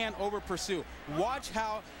defense can't over-pursue. Watch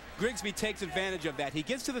how Grigsby takes advantage of that. He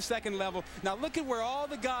gets to the second level. Now look at where all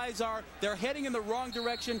the guys are. They're heading in the wrong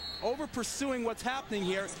direction, over-pursuing what's happening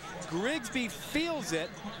here. Grigsby feels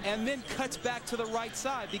it and then cuts back to the right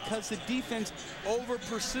side because the defense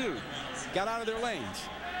over-pursued. Got out of their lanes.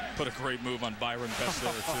 Put a great move on Byron Best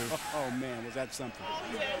there, too. Oh, man, was that something.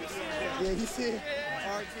 Yeah, you see it.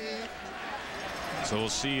 So we'll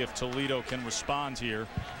see if Toledo can respond here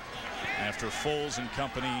after Foles and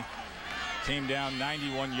company came down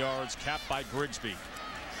 91 yards, capped by Grigsby.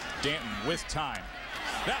 Danton with time.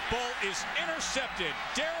 That ball is intercepted.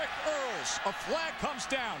 Derek Earls, a flag comes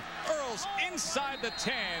down. Earls inside the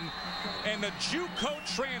 10, and the JUCO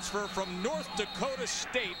transfer from North Dakota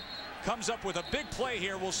State comes up with a big play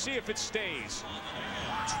here. We'll see if it stays.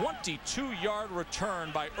 22-yard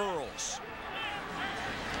return by Earls.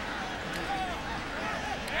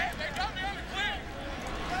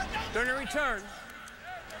 During the return,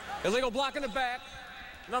 illegal block in the back,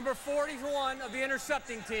 number 41 of the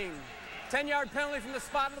intercepting team. 10-yard penalty from the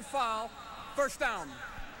spot of the foul. First down.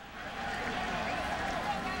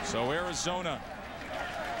 So Arizona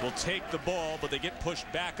will take the ball, but they get pushed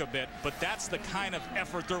back a bit. But that's the kind of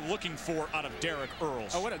effort they're looking for out of Derek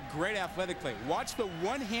Earls. Oh, what a great athletic play. Watch the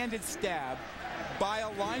one-handed stab by a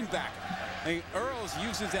linebacker. I mean, Earls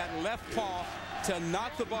uses that left paw to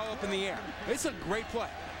knock the ball up in the air. It's a great play.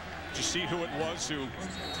 Did you see who it was who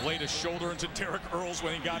laid a shoulder into Derek Earls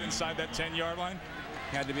when he got inside that 10-yard line?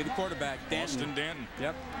 Had to be the quarterback, Danton. Austin Danton.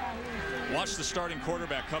 Yep. Watch the starting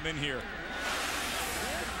quarterback come in here.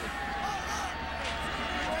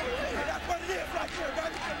 That's what it is right there,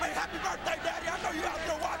 baby. Hey, happy birthday, Daddy. I know you out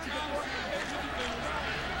there watching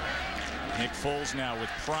it. Nick Foles now with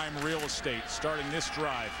prime real estate starting this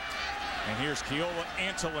drive. And here's Keola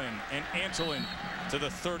Antolin, and Antolin to the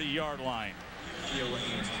 30-yard line.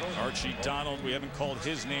 Archie Donald, we haven't called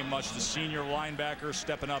his name much, the senior linebacker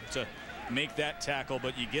stepping up to make that tackle,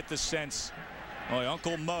 but you get the sense, well,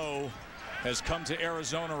 Uncle Mo has come to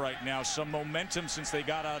Arizona right now. Some momentum since they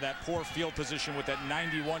got out of that poor field position with that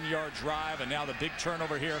 91-yard drive, and now the big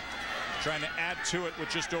turnover here, trying to add to it with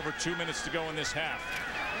just over 2 minutes to go in this half.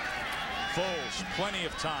 Foles, plenty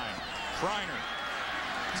of time. Kreiner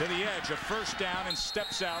to the edge, a first down, and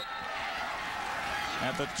steps out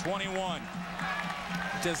at the 21.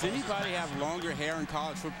 Does anybody have longer hair in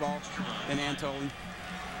college football than Antolin?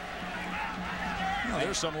 No,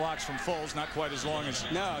 there's some locks from Foles, not quite as long as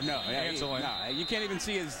Antolin. No, you can't even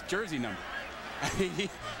see his jersey number.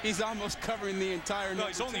 He's almost covering the entire number. No,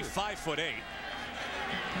 he's only 5'8".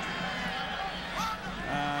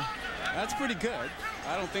 That's pretty good.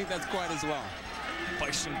 I don't think that's quite as long.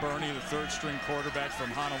 Bison Burney, the third-string quarterback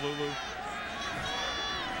from Honolulu.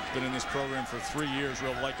 Been in this program for 3 years,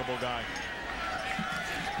 real likable guy.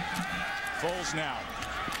 Foles now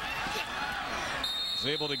is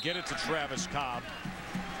able to get it to Travis Cobb.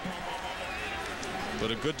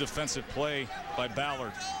 But a good defensive play by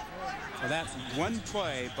Ballard. Well, that one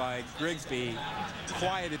play by Grigsby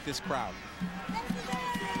quieted this crowd.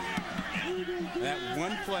 That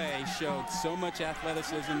one play showed so much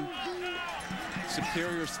athleticism,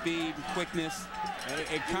 superior speed, quickness.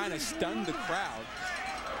 It kind of stunned the crowd.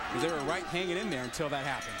 They were right hanging in there until that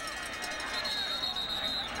happened.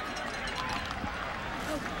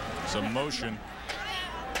 Some motion.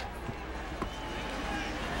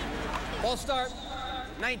 Ball start,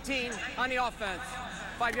 19 on the offense.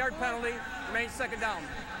 5-yard penalty, remains second down.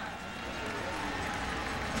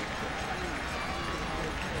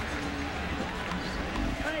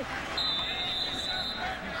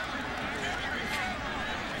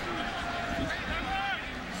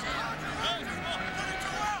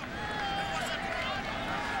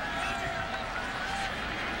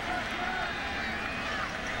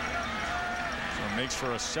 Makes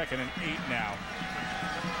for a 2nd and 8 now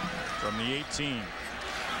from the 18.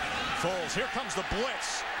 Foles, here comes the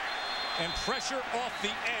blitz, and pressure off the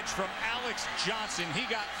edge from Alex Johnson. He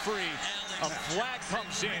got free. A flag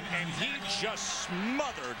comes in, and he just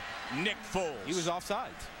smothered Nick Foles. He was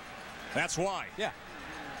offsides. That's why. Yeah.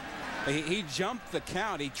 He jumped the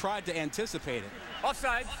count. He tried to anticipate it.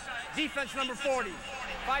 Offside, defense number 40.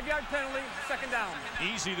 5-yard penalty, second down.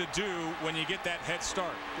 Easy to do when you get that head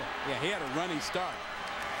start. Yeah, he had a running start.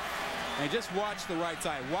 And just watch the right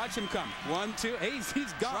side. Watch him come. 1, 2.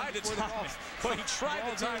 He's gone. Tried to time it. But he tried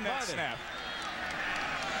to time that snap.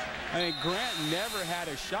 I mean, Grant never had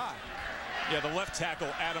a shot. Yeah, the left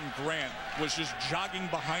tackle, Adam Grant, was just jogging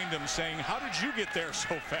behind him saying, how did you get there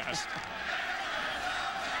so fast?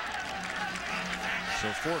 So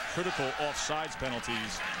 4 critical offsides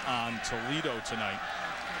penalties on Toledo tonight.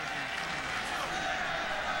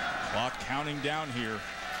 Clock counting down here.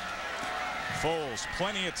 Foles,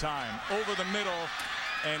 plenty of time over the middle,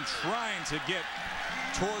 and trying to get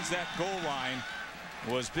towards that goal line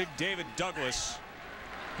was big David Douglas.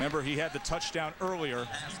 Remember, he had the touchdown earlier.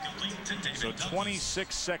 So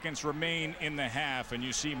 26 seconds remain in the half, and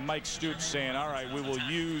you see Mike Stoops saying, all right, we will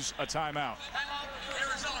use a timeout.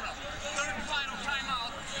 Arizona, third and final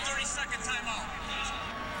timeout, 30-second timeout.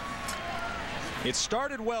 It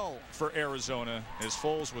started well for Arizona as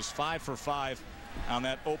Foles was 5 for 5 on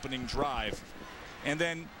that opening drive. And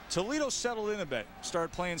then Toledo settled in a bit,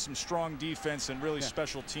 started playing some strong defense and really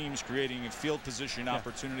special teams, creating a field position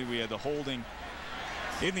opportunity. We had the holding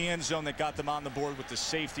in the end zone that got them on the board with the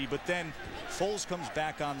safety. But then Foles comes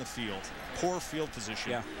back on the field, poor field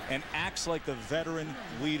position, and acts like the veteran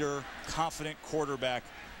leader, confident quarterback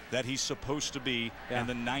that he's supposed to be, and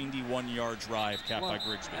the 91-yard drive capped by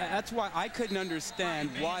Grigsby. That's why I couldn't understand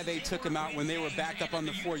why they took him out when they were backed up on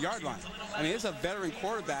the 4-yard line. I mean, he's a veteran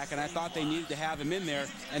quarterback, and I thought they needed to have him in there,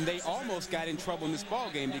 and they almost got in trouble in this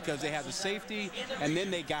ball game because they had the safety, and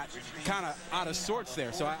then they got kind of out of sorts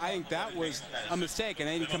there. So I think that was a mistake, and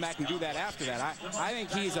they didn't come back and do that after that. I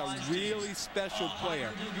think he's a really special player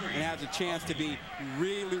and has a chance to be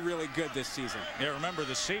really, really good this season. Yeah, remember,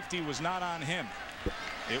 the safety was not on him.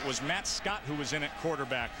 It was Matt Scott who was in at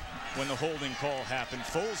quarterback when the holding call happened.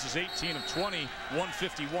 Foles is 18 of 20,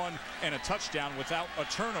 151, and a touchdown without a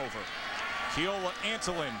turnover. Keola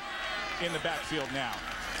Antolin in the backfield now.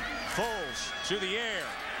 Foles to the air.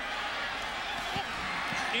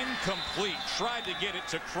 Incomplete. Tried to get it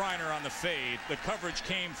to Kreiner on the fade. The coverage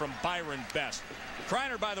came from Byron Best.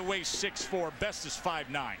 Kreiner, by the way, 6'4". Best is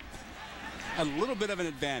 5'9". A little bit of an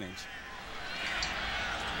advantage.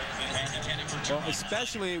 Well,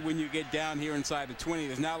 especially when you get down here inside the 20,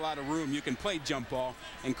 there's not a lot of room. You can play jump ball,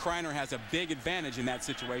 and Kreiner has a big advantage in that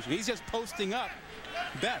situation. He's just posting up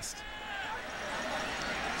Best.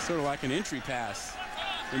 Sort of like an entry pass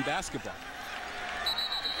in basketball.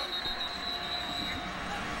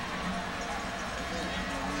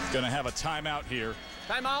 Going to have a timeout here.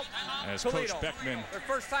 Timeout. As Toledo. Coach Beckman Their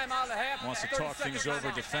first timeout of the half. wants to talk things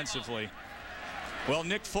over defensively. Well,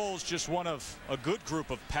 Nick Foles just one of a good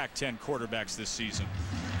group of Pac-10 quarterbacks this season.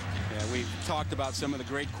 Yeah, we've talked about some of the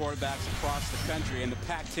great quarterbacks across the country, and the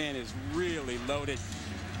Pac-10 is really loaded.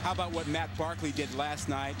 How about what Matt Barkley did last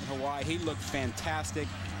night in Hawaii? He looked fantastic.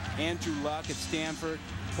 Andrew Luck at Stanford,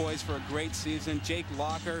 poised for a great season. Jake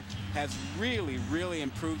Locker has really, really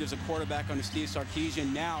improved as a quarterback under Steve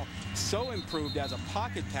Sarkisian. Now so improved as a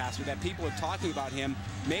pocket passer that people are talking about him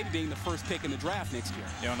maybe being the first pick in the draft next year.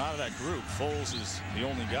 You know, out of that group, Foles is the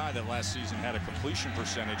only guy that last season had a completion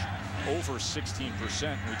percentage over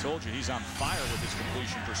 16%. We told you he's on fire with his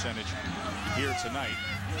completion percentage here tonight.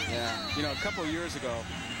 Yeah, you know, a couple of years ago,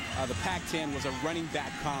 the Pac-10 was a running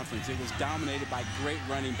back conference. It was dominated by great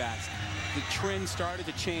running backs. The trend started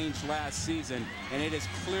to change last season, and it is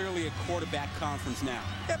clearly a quarterback conference now.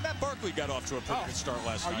 Yeah, Matt Barkley got off to a pretty good start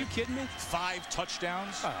last night. Are you kidding me? 5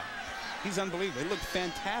 touchdowns. He's unbelievable. He looked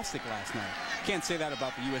fantastic last night. Can't say that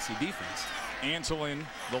about the USC defense. Antolin,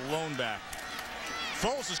 the lone back.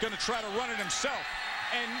 Foles is going to try to run it himself,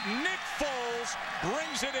 and Nick Foles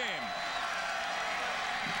brings it in.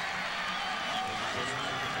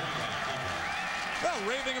 Well,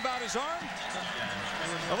 raving about his arm.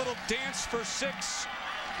 A little dance for 6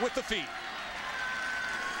 with the feet.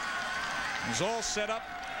 It was all set up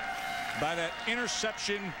by that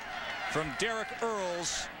interception from Derek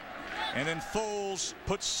Earls, and then Foles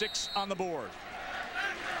puts 6 on the board.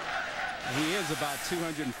 He is about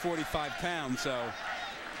 245 pounds, so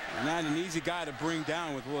not an easy guy to bring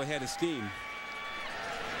down with a little head of steam.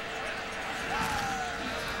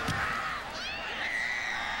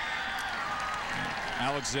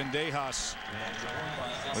 Alex Zendejas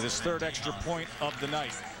with his 3rd extra point of the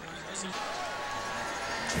night.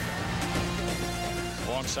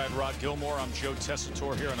 Alongside Rod Gilmore, I'm Joe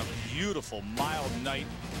Tessitore here on a beautiful, mild night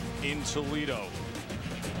in Toledo.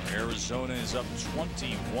 Arizona is up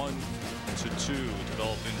 21-2,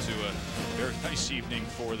 develop into a very nice evening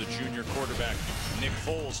for the junior quarterback Nick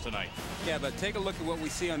Foles tonight. Yeah, but take a look at what we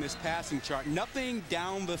see on this passing chart. Nothing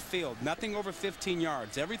down the field, nothing over 15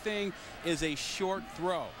 yards. Everything is a short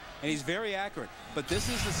throw, and he's very accurate. But this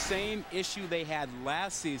is the same issue they had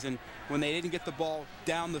last season when they didn't get the ball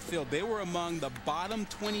down the field. They were among the bottom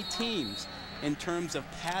 20 teams in terms of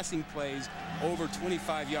passing plays over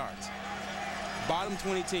 25 yards. Bottom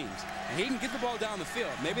 20 teams. And he can get the ball down the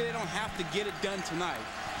field. Maybe they don't have to get it done tonight,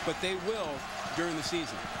 but they will during the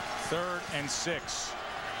season. 3rd and 6.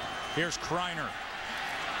 Here's Kreiner.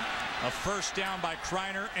 A first down by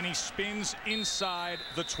Kreiner, and he spins inside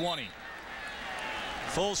the 20.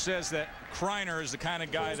 Foles says that Kreiner is the kind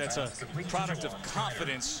of guy that's a product of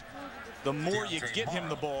confidence. The more you get him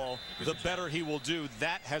the ball, the better he will do.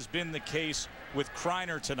 That has been the case with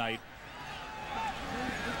Kreiner tonight.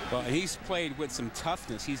 Well, he's played with some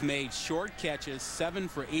toughness. He's made short catches, 7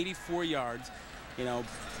 for 84 yards, you know,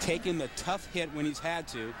 taking the tough hit when he's had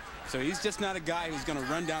to. So he's just not a guy who's going to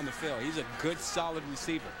run down the field. He's a good, solid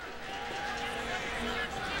receiver.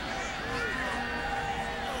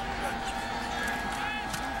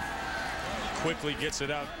 Quickly gets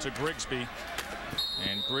it out to Grigsby,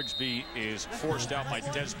 and Grigsby is forced out by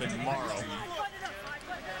Desmond Morrow.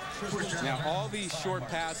 Now, all these short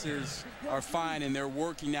passes are fine and they're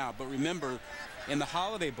working out. But remember, in the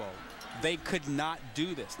Holiday Bowl, they could not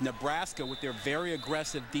do this. Nebraska, with their very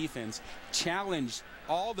aggressive defense, challenged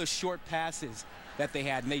all the short passes that they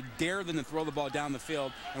had, and they dared them to throw the ball down the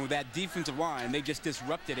field. And with that defensive line, they just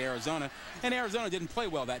disrupted Arizona. And Arizona didn't play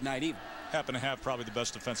well that night either. Happen to have probably the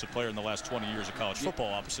best defensive player in the last 20 years of college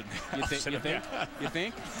football opposite. You think? You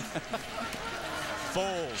think?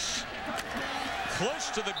 Foles close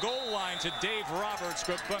to the goal line to Dave Roberts,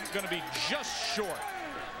 but going to be just short.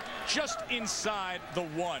 Just inside the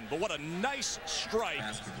 1. But what a nice strike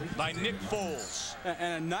by Nick Foles.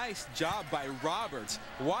 And a nice job by Roberts.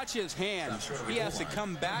 Watch his hands. He has to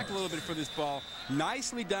come back a little bit for this ball.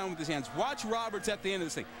 Nicely done with his hands. Watch Roberts at the end of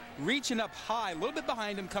this thing. Reaching up high, a little bit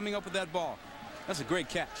behind him, coming up with that ball. That's a great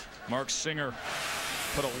catch. Mark Singer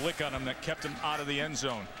put a lick on him that kept him out of the end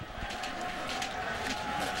zone.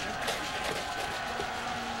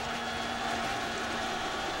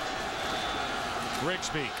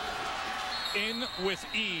 Grigsby in with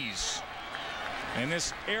ease. And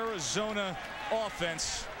this Arizona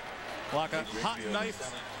offense, like a hot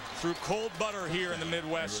knife through cold butter here in the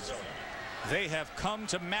Midwest. They have come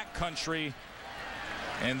to MAC country,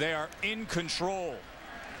 and they are in control.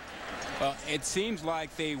 Well, it seems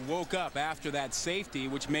like they woke up after that safety,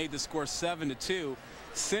 which made the score 7-2.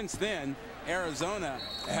 Since then, Arizona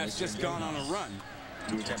has just gone on a run.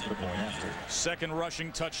 Second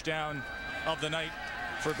rushing touchdown of the night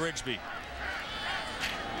for Grigsby.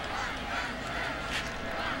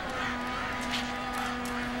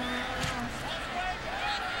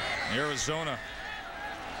 Arizona,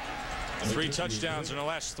 3 touchdowns in the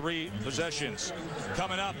last 3 possessions.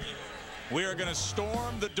 Coming up, we are going to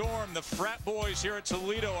storm the dorm. The frat boys here at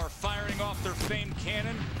Toledo are firing off their famed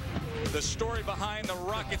cannon. The story behind the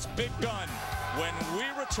Rockets' big gun. When we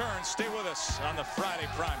return, stay with us on the Friday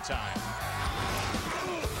Primetime.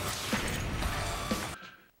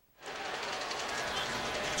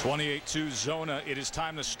 28-2 Zona. It is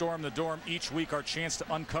time to storm the dorm. Each week, our chance to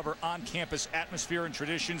uncover on-campus atmosphere and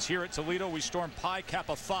traditions. Here at Toledo, we storm Pi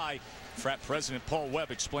Kappa Phi. Frat President Paul Webb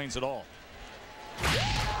explains it all.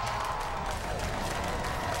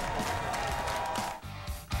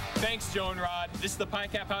 Thanks, Joe and Rod. This is the Pi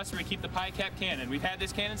Cap house where we keep the Pi Cap cannon. We've had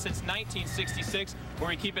this cannon since 1966, where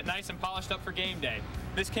we keep it nice and polished up for game day.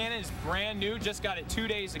 This cannon is brand new, just got it 2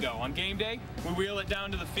 days ago. On game day, we wheel it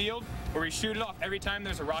down to the field, where we shoot it off every time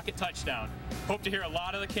there's a Rocket touchdown. Hope to hear a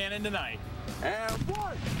lot of the cannon tonight. And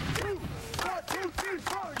 1, 2, 1, 2, 3,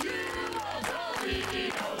 4. You are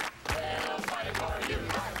Toledo. We'll fight for you.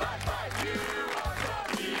 Fight, fight, fight. You are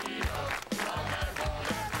Toledo.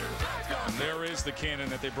 There is the cannon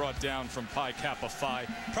that they brought down from Pi Kappa Phi.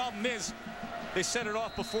 Problem is, they set it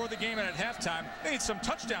off before the game and at halftime. They need some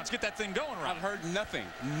touchdowns. Get that thing going, right? I've heard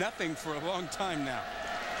nothing for a long time now.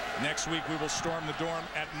 Next week, we will storm the dorm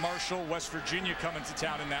at Marshall, West Virginia, coming to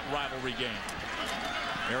town in that rivalry game.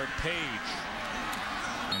 Eric Page.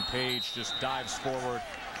 And Page just dives forward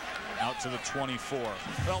out to the 24.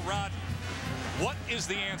 Well, Rod, what is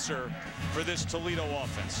the answer for this Toledo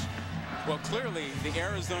offense? Well, clearly, the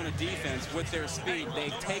Arizona defense, with their speed,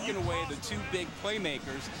 they've taken away the 2 big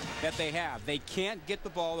playmakers that they have. They can't get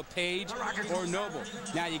the ball to Page or Noble.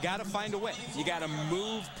 Now, you got to find a way. You got to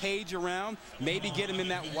move Page around, maybe get him in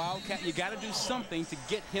that wildcat. You got to do something to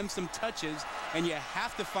get him some touches, and you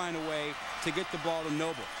have to find a way to get the ball to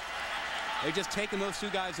Noble. They're just taking those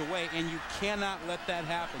 2 guys away, and you cannot let that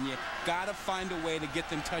happen. You got to find a way to get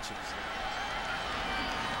them touches.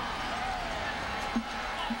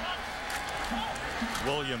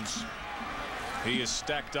 Williams, he is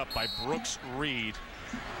stacked up by Brooks Reed.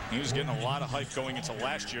 He was getting a lot of hype going into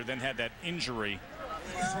last year, then had that injury.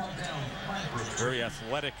 Very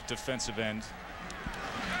athletic defensive end.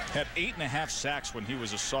 Had 8.5 sacks when he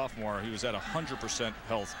was a sophomore. He was at 100%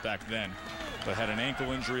 health back then, but had an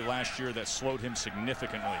ankle injury last year that slowed him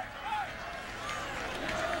significantly.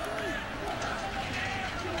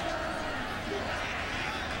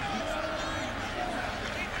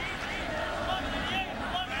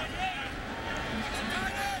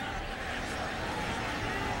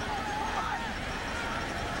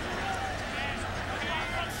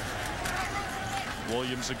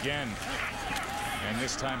 Williams again, and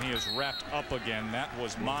this time he is wrapped up again. That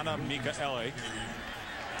was Mana Mikaele.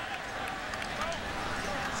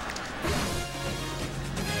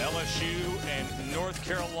 LSU and North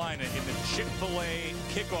Carolina in the Chick-fil-A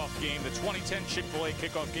kickoff game. The 2010 Chick-fil-A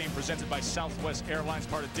kickoff game presented by Southwest Airlines,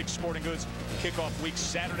 part of Dick's Sporting Goods. Kickoff week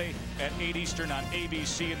Saturday at 8 Eastern on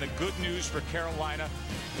ABC. And the good news for Carolina,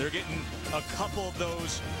 they're getting a couple of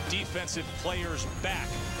those defensive players back.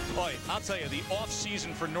 Boy, I'll tell you, the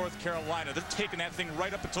offseason for North Carolina, they're taking that thing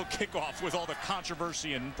right up until kickoff with all the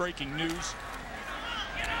controversy and breaking news.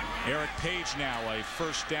 Eric Page now a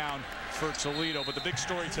first down for Toledo. But the big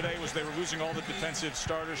story today was they were losing all the defensive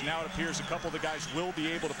starters. Now it appears a couple of the guys will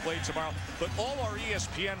be able to play tomorrow. But all our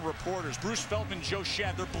ESPN reporters, Bruce Feldman, Joe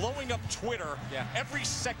Shad, they're blowing up Twitter every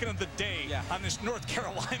second of the day on this North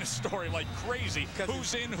Carolina story like crazy.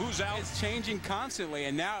 Who's in, who's out. It's changing constantly.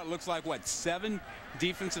 And now it looks like, what, 7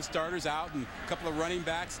 defensive starters out and a couple of running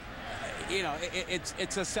backs. You know,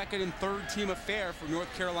 it's a second and third team affair for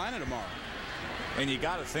North Carolina tomorrow. And you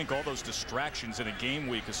got to think all those distractions in a game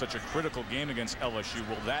week is such a critical game against LSU.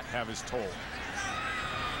 Will that have his toll?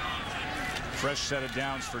 Fresh set of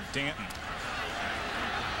downs for Danton.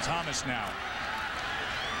 Thomas now.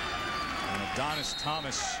 And Adonis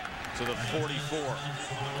Thomas to the 44.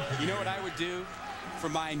 You know what I would do for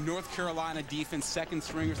my North Carolina defense, second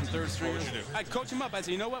stringers and third stringers? What would you do? I'd coach them up. I'd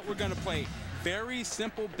say, you know what? We're going to play very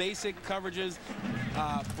simple, basic coverages,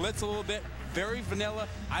 blitz a little bit. Very vanilla.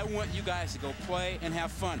 I want you guys to go play and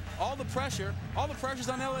have fun. All the pressure's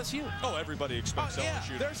on LSU. Oh, everybody expects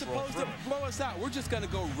LSU. They're supposed to blow us out. We're just going to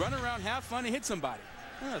go run around, have fun, and hit somebody.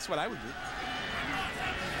 Well, that's what I would do.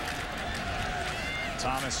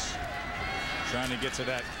 Thomas trying to get to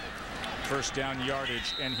that first down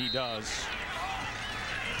yardage, and he does.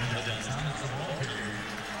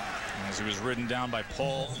 As he was ridden down by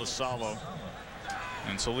Paul Lasalo.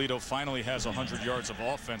 And Toledo finally has 100 yards of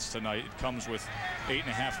offense tonight. It comes with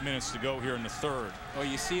 8.5 minutes to go here in the third. Well,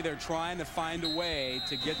 you see they're trying to find a way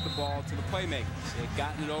to get the ball to the playmakers. They've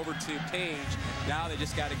gotten it over to Page. Now they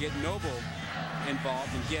just got to get Noble involved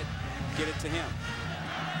and get it to him.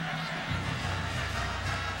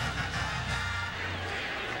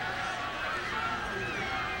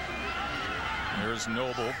 There's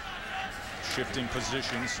Noble. Shifting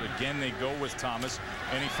positions. Again, they go with Thomas,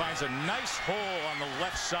 and he finds a nice hole on the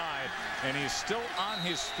left side, and he's still on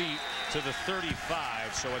his feet to the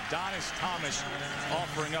 35. So Adonis Thomas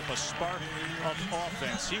offering up a spark of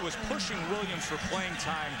offense. He was pushing Williams for playing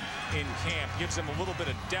time in camp. Gives him a little bit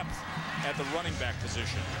of depth at the running back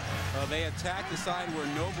position. Well, they attacked the side where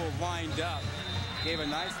Noble lined up. Gave a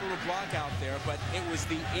nice little block out there, but it was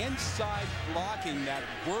the inside blocking that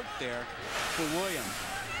worked there for Williams.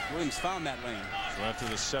 Williams found that lane. So after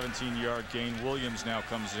the 17-yard gain, Williams now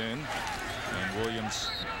comes in. And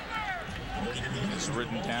Williams is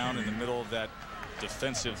ridden down in the middle of that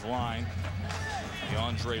defensive line.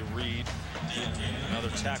 DeAndre Reed. Another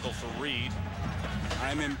tackle for Reed.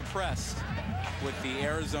 I'm impressed with the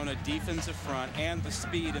Arizona defensive front and the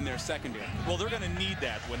speed in their secondary. Well, they're going to need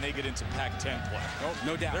that when they get into Pac-10 play. Oh,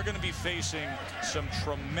 no doubt. They're going to be facing some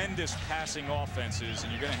tremendous passing offenses,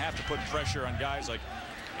 and you're going to have to put pressure on guys like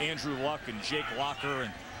Andrew Luck and Jake Locker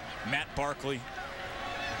and Matt Barkley.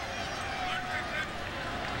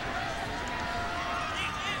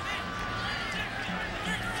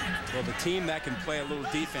 Well, the team that can play a little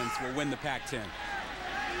defense will win the Pac-10.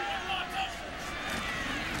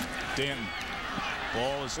 Danton.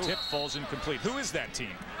 Ball is tipped, falls incomplete. Who is that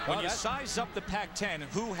team? When you size up the Pac-10,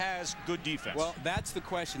 who has good defense? Well, that's the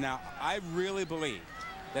question. Now, I really believe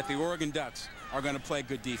that the Oregon Ducks are going to play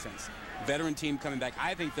good defense. Veteran team coming back.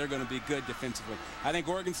 I think they're going to be good defensively. I think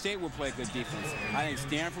Oregon State will play good defense. I think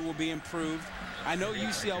Stanford will be improved. I know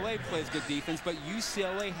UCLA plays good defense, but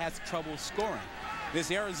UCLA has trouble scoring.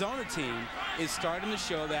 This Arizona team is starting to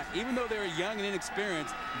show that even though they're young and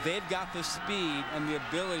inexperienced, they've got the speed and the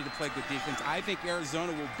ability to play good defense. I think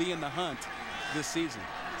Arizona will be in the hunt this season.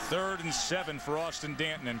 3rd and 7 for Austin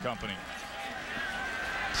Danton and company.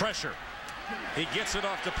 Pressure. He gets it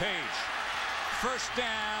off to Page. First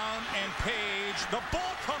down and Page. The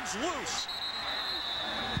ball comes loose.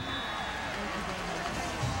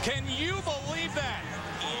 Can you believe that?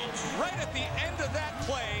 Right at the end of that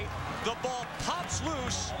play, the ball pops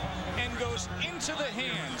loose and goes into the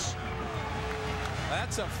hands.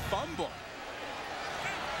 That's a fumble.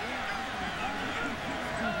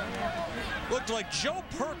 Looked like Joe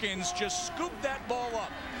Perkins just scooped that ball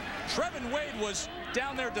up. Trevin Wade was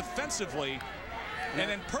down there defensively, and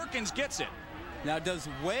then Perkins gets it. Now, does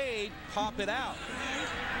Wade pop it out?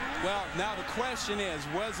 Well, now the question is,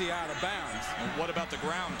 was he out of bounds? And what about the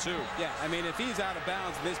ground, too? Yeah, I mean, if he's out of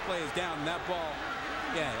bounds and this play is down, and that ball,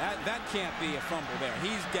 yeah, that can't be a fumble there.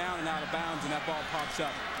 He's down and out of bounds, and that ball pops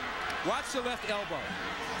up. Watch the left elbow.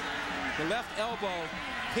 The left elbow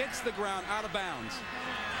hits the ground out of bounds.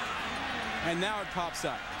 And now it pops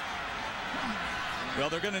up. Well,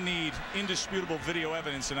 they're going to need indisputable video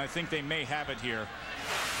evidence, and I think they may have it here,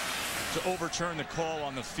 to overturn the call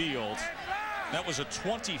on the field. That was a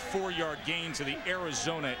 24-yard gain to the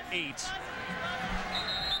Arizona 8.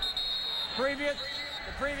 The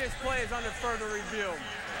previous play is under further review.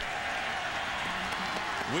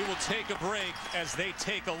 We will take a break as they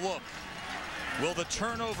take a look. Will the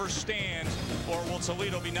turnover stand, or will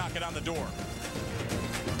Toledo be knocking on the door?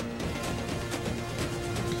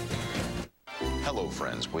 Hello,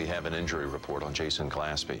 friends. We have an injury report on Jason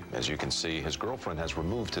Glaspie. As you can see, his girlfriend has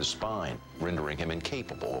removed his spine, rendering him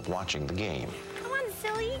incapable of watching the game. Come on,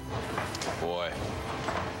 silly. Boy,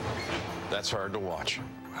 that's hard to watch.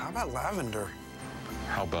 How about lavender?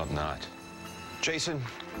 How about not? Jason,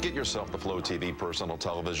 get yourself the Flow TV personal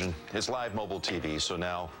television. It's live mobile TV, so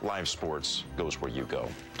now live sports goes where you go.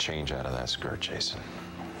 Change out of that skirt, Jason.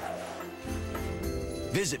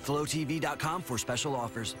 Visit flowtv.com for special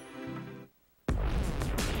offers.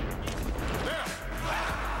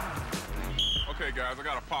 Okay, guys, I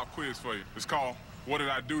got a pop quiz for you. It's called What Did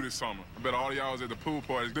I Do This Summer? I bet all y'all was at the pool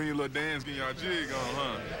parties doing your little dance, getting y'all jig on,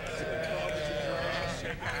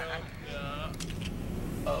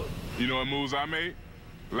 huh? You know what moves I made?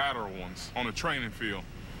 Lateral ones on the training field.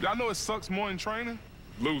 Y'all know it sucks more than training?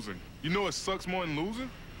 Losing. You know it sucks more than losing?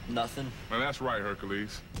 Nothing. Now that's right,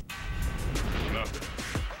 Hercules. Nothing.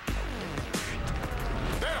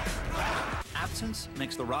 Absence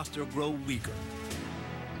makes the roster grow weaker.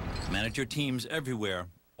 Manage your teams everywhere,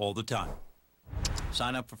 all the time.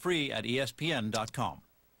 Sign up for free at ESPN.com.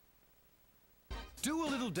 Do a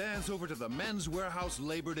little dance over to the Men's Warehouse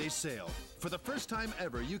Labor Day sale. For the first time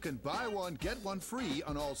ever, you can buy one, get one free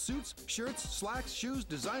on all suits, shirts, slacks, shoes,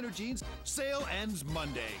 designer jeans. Sale ends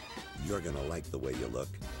Monday. You're gonna like the way you look.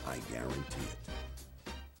 I guarantee it.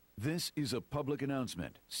 This is a public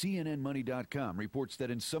announcement. CNNMoney.com reports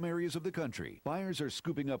that in some areas of the country, buyers are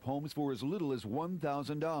scooping up homes for as little as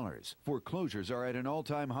 $1,000. Foreclosures are at an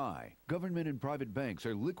all-time high. Government and private banks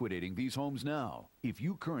are liquidating these homes now. If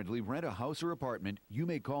you currently rent a house or apartment, you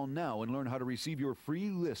may call now and learn how to receive your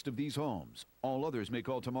free list of these homes. All others may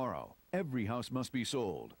call tomorrow. Every house must be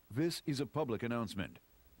sold. This is a public announcement.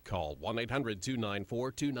 Call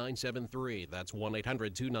 1-800-294-2973. That's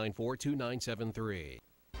 1-800-294-2973.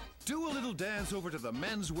 Do a little dance over to the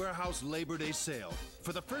Men's Warehouse Labor Day sale.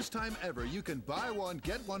 For the first time ever, you can buy one,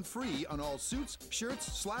 get one free on all suits, shirts,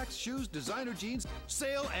 slacks, shoes, designer jeans.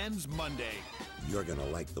 Sale ends Monday. You're gonna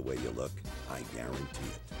like the way you look. I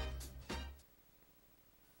guarantee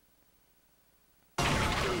it.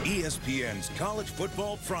 ESPN's College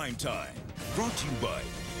Football Primetime. Brought to you by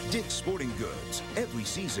Dick's Sporting Goods. Every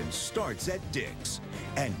season starts at Dick's.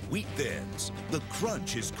 And Wheat Thins. The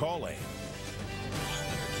crunch is calling.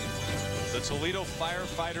 The Toledo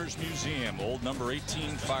Firefighters Museum, old number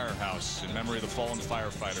 18 firehouse in memory of the fallen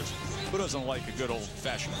firefighters. Who doesn't like a good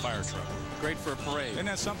old-fashioned fire truck? Great for a parade. Isn't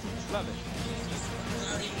that something? Love it.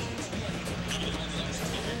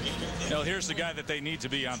 Now, here's the guy that they need to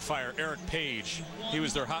be on fire, Eric Page. He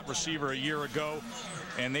was their hot receiver a year ago,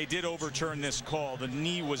 and they did overturn this call. The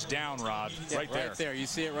knee was down, Rod, yeah, right there. Right there. You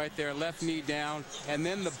see it right there, left knee down, and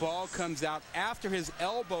then the ball comes out after his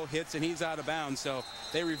elbow hits, and he's out of bounds. So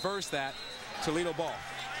they reverse that. Toledo ball.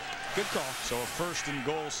 Good call. So a first and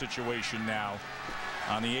goal situation now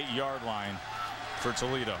on the 8-yard line for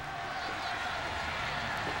Toledo.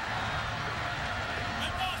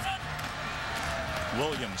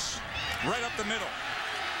 Williams right up the middle.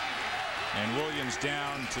 And Williams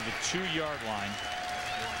down to the 2-yard line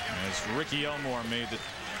as Ricky Elmore made the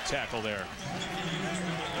tackle there.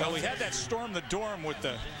 Well, we had that storm the dorm with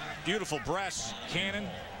the beautiful brass cannon.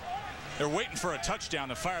 They're waiting for a touchdown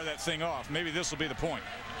to fire that thing off. Maybe this will be the point.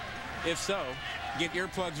 If so, get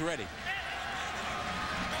earplugs ready.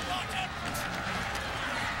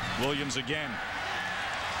 Williams again.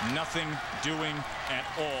 Nothing doing at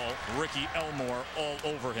all. Ricky Elmore all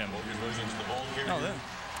over him. Oh,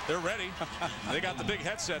 they're ready. They got the big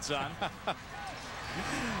headsets on.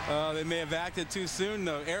 They may have acted too soon,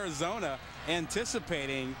 though. Arizona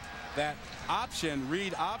anticipating that option,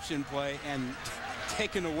 read option play, and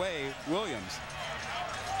taken away Williams.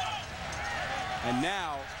 And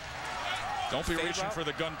now, don't be reaching for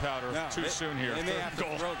the gunpowder too soon here. They may have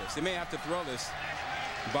to throw this. They may have to throw this.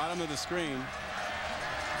 Bottom of the screen.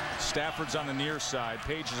 Stafford's on the near side.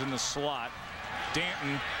 Page is in the slot.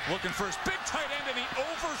 Danton looking for his big tight end, and he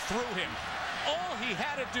overthrew him. All he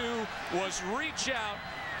had to do was reach out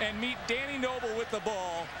and meet Danny Noble with the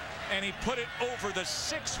ball, and he put it over the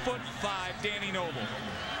 6'5" Danny Noble.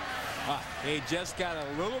 He just got a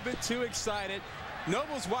little bit too excited,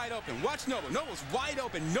 Noble's wide open. Watch Noble. Noble's wide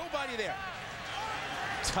open. Nobody there.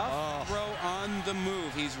 Tough throw on the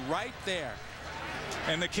move. He's right there.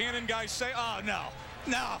 And the Cannon guys say, oh, no,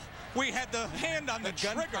 no. We had the hand on the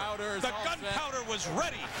trigger. The gunpowder was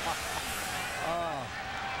ready. Oh,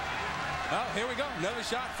 here we go. Another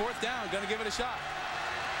shot. 4th down. Going to give it a shot.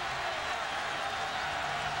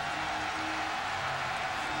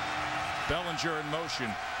 Bellinger in motion.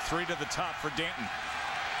 3 to the top for Danton.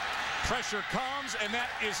 Pressure comes, and that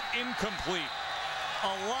is incomplete.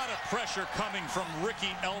 A lot of pressure coming from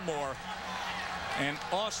Ricky Elmore. And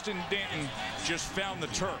Austin Danton just found the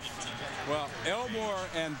turf. Well, Elmore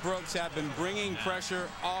and Brooks have been bringing pressure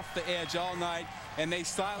off the edge all night, and they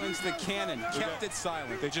silenced the Cannon, kept it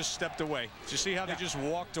silent. They just stepped away. Did you see how they just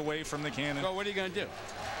walked away from the Cannon? Well, what are you going to do?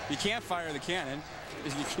 You can't fire the Cannon.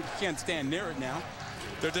 You can't stand near it now.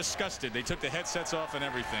 They're disgusted. They took the headsets off and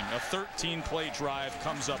everything. A 13-play drive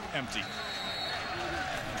comes up empty.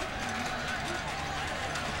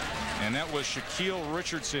 And that was Shaquille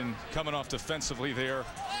Richardson coming off defensively there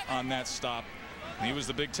on that stop. He was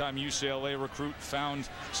the big-time UCLA recruit, found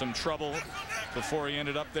some trouble before he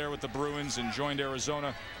ended up there with the Bruins and joined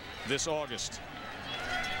Arizona this August.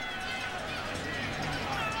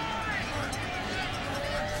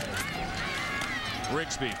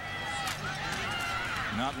 Grigsby.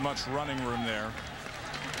 Not much running room there.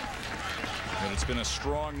 But it's been a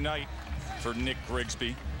strong night for Nick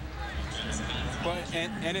Grigsby. But,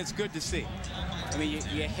 and it's good to see. I mean,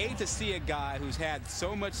 you hate to see a guy who's had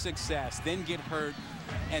so much success then get hurt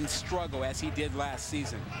and struggle as he did last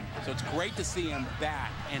season. So it's great to see him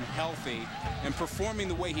back and healthy and performing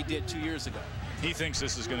the way he did 2 years ago. He thinks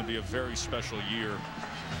this is going to be a very special year.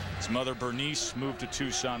 His mother Bernice moved to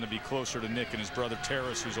Tucson to be closer to Nick, and his brother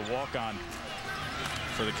Terrace, who's a walk-on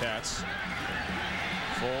for the Cats.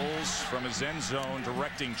 Foles from his end zone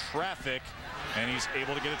directing traffic, and he's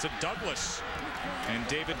able to get it to Douglas. And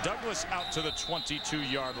David Douglas out to the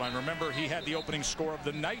 22-yard line. Remember, he had the opening score of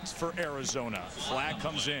the night for Arizona. Flag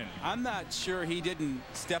comes in. I'm not sure he didn't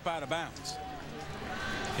step out of bounds.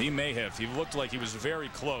 He may have. He looked like he was very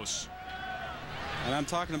close. And I'm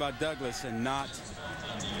talking about Douglas and not.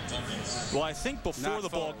 Well, I think before the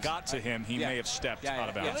ball got to him, he may have stepped out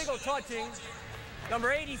of bounds. Illegal touching.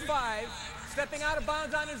 Number 85. Stepping out of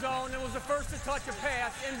bounds on his own and was the first to touch a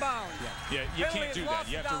pass inbounds. Yeah, you can't do that.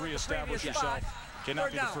 You have to reestablish yourself.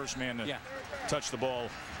 Cannot be the first man to touch the ball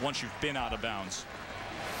once you've been out of bounds.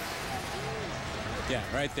 Yeah,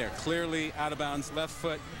 right there. Clearly out of bounds. Left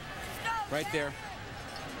foot. Right there.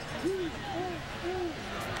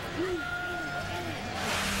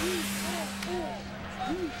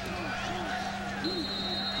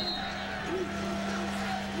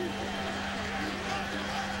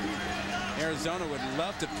 Arizona would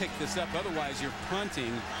love to pick this up. Otherwise, you're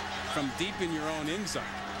punting from deep in your own end zone.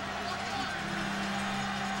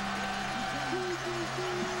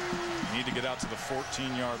 Need to get out to the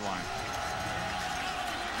 14-yard line.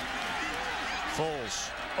 Foles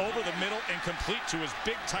over the middle and complete to his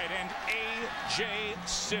big tight end, A.J.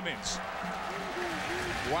 Simmons.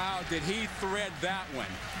 Wow, did he thread that one.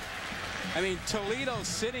 I mean, Toledo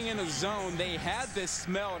sitting in a zone. They had this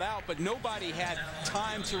smelled out, but nobody had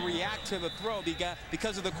time to react to the throw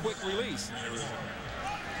because of the quick release.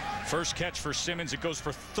 First catch for Simmons. It goes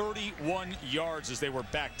for 31 yards as they were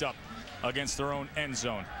backed up against their own end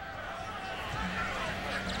zone.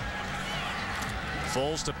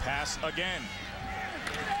 Foles to pass again.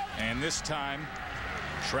 And this time,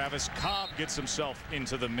 Travis Cobb gets himself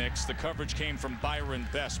into the mix. The coverage came from Byron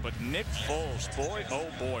Best, but Nick Foles, boy, oh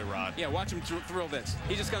boy, Rod. Yeah, watch him drill this.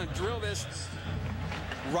 He's just going to drill this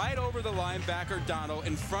right over the linebacker, Dono,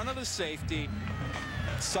 in front of the safety.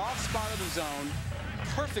 Soft spot of the zone.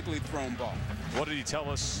 Perfectly thrown ball. What did he tell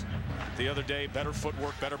us the other day? Better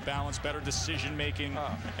footwork, better balance, better decision-making,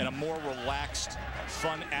 and a more relaxed,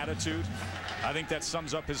 fun attitude. I think that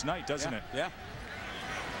sums up his night, doesn't it? Yeah.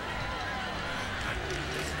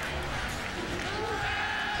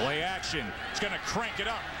 Play action. He's going to crank it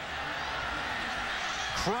up.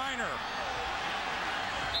 Kreiner.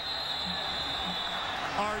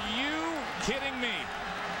 Are you kidding me?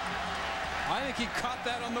 I think he caught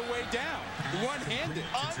that on the way down. One-handed.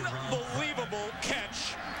 Unbelievable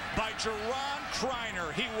catch by Jerron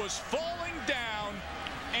Kreiner. He was falling down,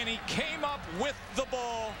 and he came up with the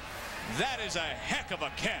ball. That is a heck of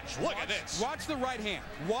a catch. Look at this. Watch the right hand.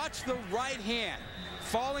 Watch the right hand.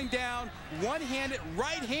 Falling down, one-handed,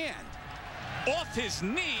 right hand. Off his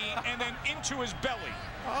knee and then into his belly.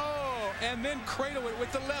 Oh, and then cradle it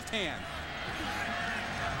with the left hand.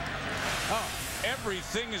 Oh,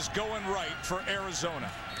 everything is going right for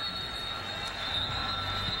Arizona.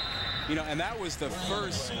 You know, and that was the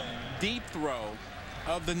first deep throw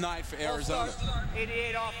of the night for Arizona.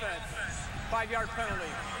 88 offense. 5-yard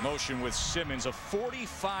penalty. Motion with Simmons, a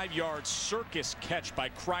 45-yard circus catch by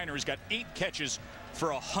Kreiner. He's got 8 catches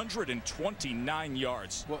for 129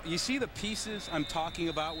 yards. Well, you see the pieces I'm talking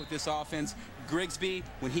about with this offense. Grigsby,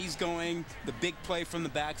 when he's going, the big play from the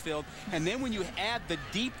backfield. And then when you add the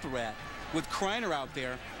deep threat with Kreiner out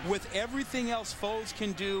there, with everything else Foles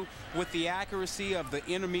can do with the accuracy of the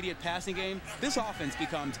intermediate passing game, this offense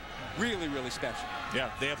becomes really, really special. Yeah,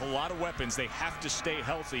 they have a lot of weapons. They have to stay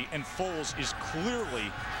healthy, and Foles is clearly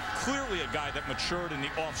a guy that matured in the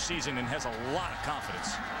offseason and has a lot of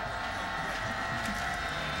confidence.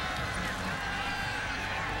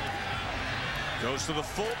 Goes to the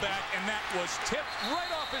fullback, and that was tipped right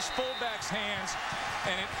off his fullback's hands,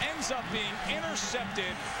 and it ends up being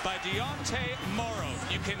intercepted by Deontay Morrow.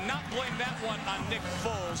 You cannot blame that one on Nick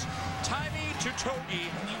Foles. Taimi Tutogi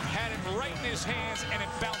had it right in his hands, and it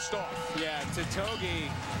bounced off. Yeah, Tutogi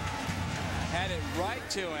had it right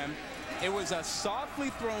to him. It was a softly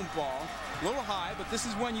thrown ball, a little high, but this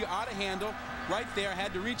is when you out of handle. Right there,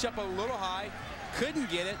 had to reach up a little high, couldn't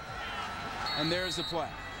get it, and there's the play.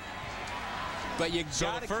 But you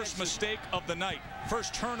so the first mistake of the night,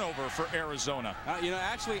 first turnover for Arizona. You know,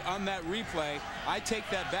 actually on that replay, I take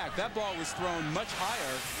that back. That ball was thrown much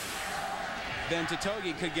higher than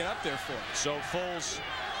Tutogi could get up there for. So Foles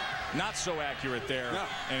not so accurate there, no.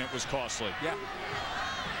 And it was costly. Yeah,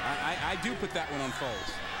 I do put that one on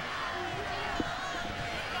Foles.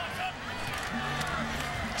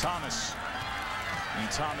 Thomas, and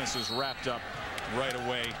Thomas is wrapped up right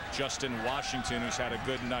away. Justin Washington, who's had a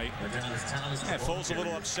good night. And Foles a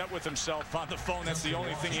little upset with himself on the phone. That's the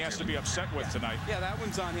only thing he has to be upset with tonight. Yeah, that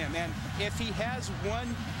one's on him. And if he has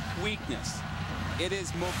one weakness, it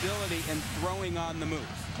is mobility and throwing on the move.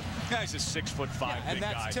 Yeah, he's a 6'5" big guy. And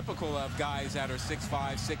that's typical of guys that are 6'5",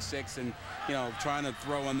 6'6", and you know, trying to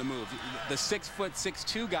throw on the move. The 6',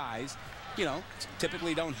 6'2" guys, you know,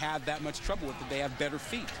 typically don't have that much trouble with it. They have better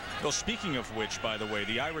feet. Well, speaking of which, by the way,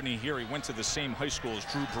 the irony here, he went to the same high school as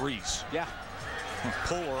Drew Brees. Yeah.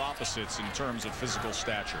 Polar opposites in terms of physical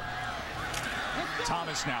stature.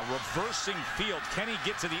 Thomas now reversing field. Can he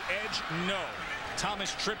get to the edge? No.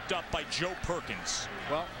 Thomas tripped up by Joe Perkins.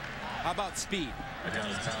 Well, how about speed?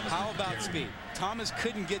 How about speed? Thomas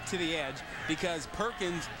couldn't get to the edge because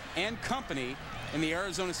Perkins and company in the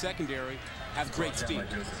Arizona secondary have great speed.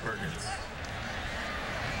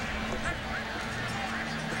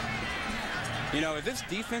 You know, if this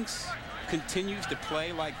defense continues to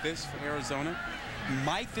play like this for Arizona,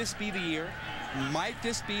 might this be the year? Might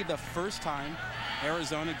this be the first time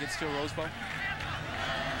Arizona gets to a Rose Bowl?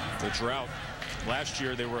 The drought. Last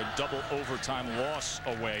year, they were a double overtime loss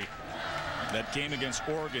away. That game against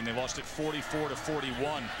Oregon, they lost it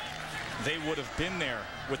 44-41. They would have been there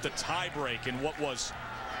with the tie break in what was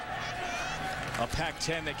a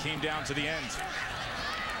Pac-10 that came down to the end.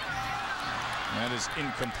 That is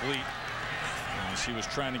incomplete. As he was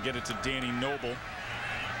trying to get it to Danny Noble.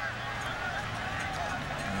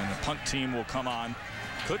 And the punt team will come on.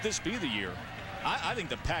 Could this be the year? I think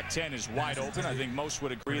the Pac-10 is wide open. I think most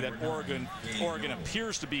would agree that Oregon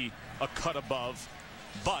appears to be a cut above.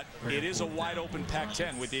 But it is a wide open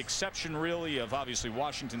Pac-10, with the exception really of obviously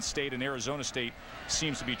Washington State and Arizona State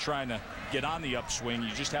seems to be trying to get on the upswing. You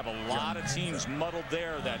just have a lot of teams muddled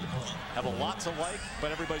there that have a lot to like,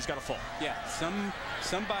 but everybody's got to fall. Yeah,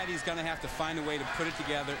 somebody's going to have to find a way to put it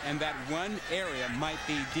together, and that one area might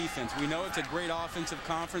be defense. We know it's a great offensive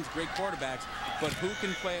conference, great quarterbacks, but who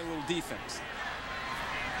can play a little defense?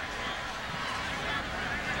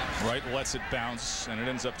 Wright lets it bounce, and it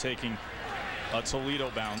ends up taking a Toledo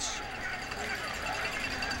bounce.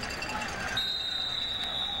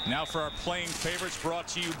 Now for our playing favorites, brought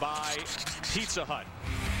to you by Pizza Hut.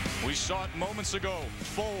 We saw it moments ago.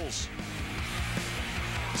 Foles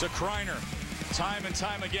to Kreiner, time and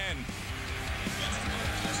time again.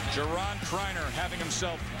 Jaron Kreiner having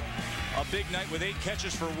himself a big night with 8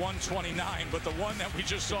 catches for 129, but the one that we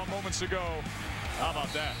just saw moments ago, how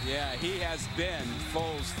about that? Yeah, he has been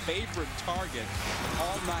Foles' favorite target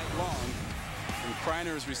all night long. And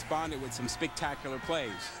Kreiner has responded with some spectacular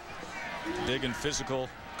plays. Big and physical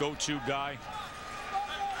go-to guy.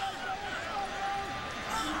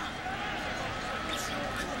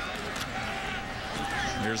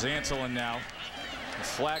 Here's Antolin now. The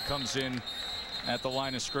flag comes in at the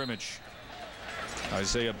line of scrimmage.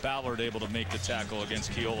 Isaiah Ballard able to make the tackle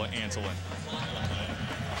against Keola Antolin.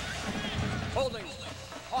 Holding.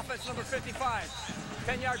 Offense number 55.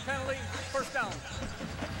 10-yard penalty. First down.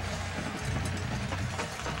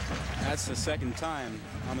 That's the second time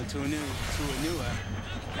Tuanua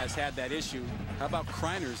has had that issue. How about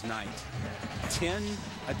Kreiner's night? 10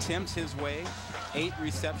 attempts his way, 8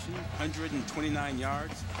 receptions, 129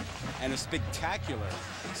 yards, and a spectacular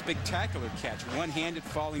catch, one-handed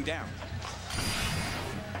falling down.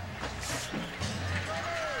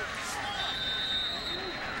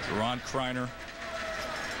 Ron Kreiner,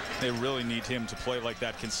 they really need him to play like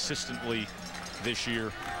that consistently this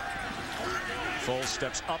year. Foles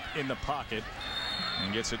steps up in the pocket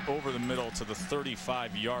and gets it over the middle to the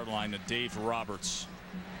 35-yard line to Dave Roberts.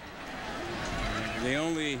 The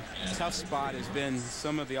only tough spot has been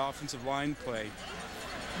some of the offensive line play.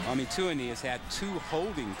 Tuani has had 2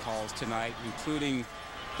 holding calls tonight, including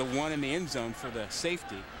the one in the end zone for the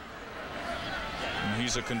safety. And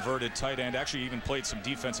he's a converted tight end. Actually even played some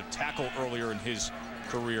defensive tackle earlier in his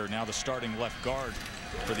career. Now the starting left guard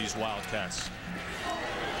for these Wildcats.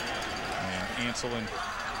 And Anselin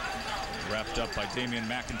wrapped up by Damian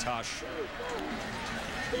McIntosh.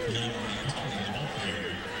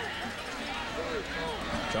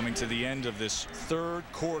 Coming to the end of this third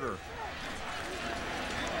quarter.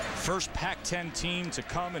 First Pac-10 team to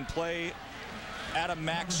come and play at a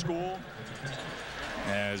MAC school,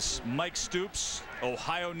 as Mike Stoops,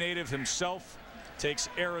 Ohio native himself, takes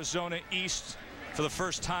Arizona East for the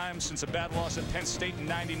first time since a bad loss at Penn State in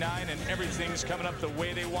 '99, and everything's coming up the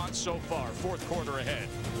way they want so far. Fourth quarter ahead.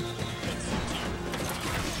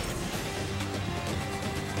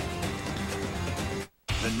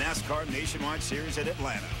 The NASCAR Nationwide Series at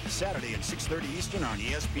Atlanta, Saturday at 6:30 Eastern on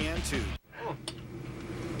ESPN2.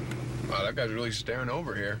 Wow, that guy's really staring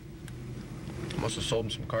over here. Must have sold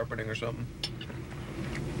him some carpeting or something.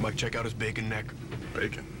 Mike, check out his bacon neck.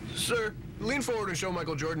 Bacon? Sir, lean forward and show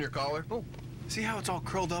Michael Jordan your collar. Oh, see how it's all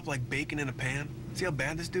curled up like bacon in a pan? See how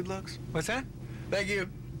bad this dude looks? What's that? Thank you.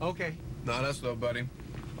 Okay. Not us, though, buddy.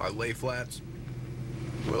 Our lay flats.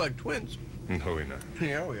 We're like twins. No, we're not.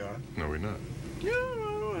 Yeah, we are. No, we're not.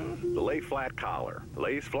 The lay flat collar.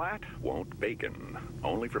 Lays flat, won't bacon.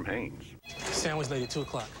 Only from Hanes. Sandwich lady, 2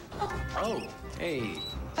 o'clock. Oh, hey.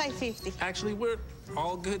 $5.50. Actually, we're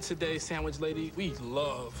all good today, sandwich lady. We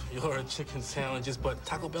love your chicken sandwiches, but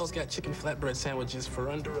Taco Bell's got chicken flatbread sandwiches for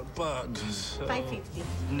under $1. So... $5.50.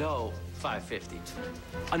 No, $5.50.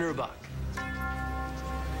 Under $1.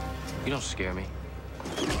 You don't scare me.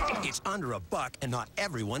 It's under $1 and not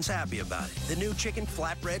everyone's happy about it. The new chicken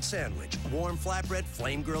flatbread sandwich. Warm flatbread,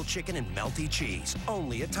 flame grilled chicken, and melty cheese.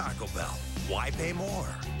 Only at Taco Bell. Why pay more?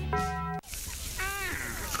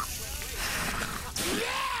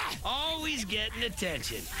 Always getting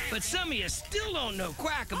attention. But some of you still don't know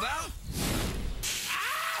quack about...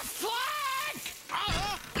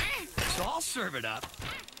 So I'll serve it up.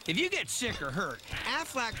 If you get sick or hurt,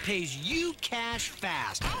 Aflac pays you cash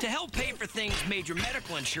fast to help pay for things major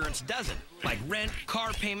medical insurance doesn't, like rent,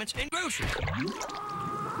 car payments, and groceries.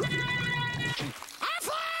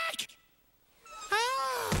 Aflac!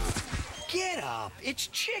 Get up, it's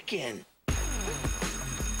chicken.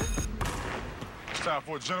 It's time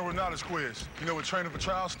for a general knowledge quiz. You know when training for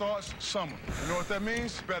trial starts? Summer. You know what that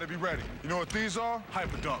means? You better be ready. You know what these are?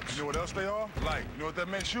 Hyper dunks. You know what else they are? Light. You know what that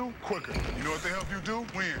makes you? Quicker. You know what they help you do?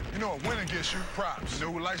 Win. You know what winning gets you? Props. You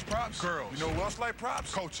know who likes props? Girls. You know who else like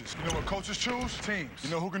props? Coaches. You know what coaches choose? Teams.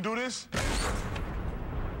 You know who can do this?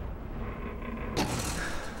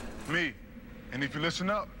 Me. And if you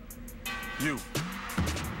listen up, you.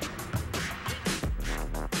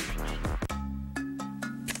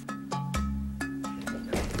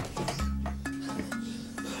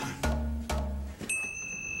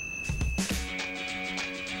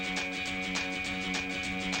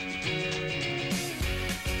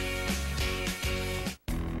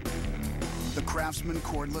 Craftsman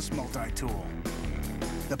cordless multi-tool.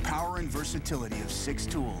 The power and versatility of 6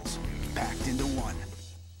 tools packed into one.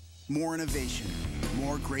 More innovation,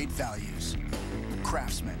 more great values.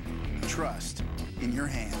 Craftsman, trust in your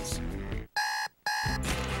hands.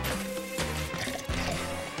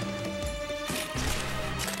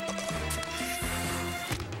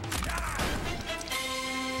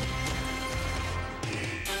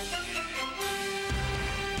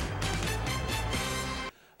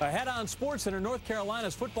 Ahead on SportsCenter, North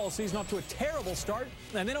Carolina's football season off to a terrible start,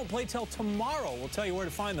 and they don't play till tomorrow. We'll tell you where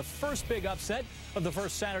to find the first big upset of the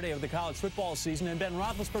first Saturday of the college football season. And Ben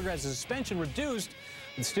Roethlisberger has his suspension reduced,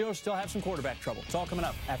 and the Steelers still have some quarterback trouble. It's all coming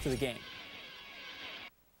up after the game.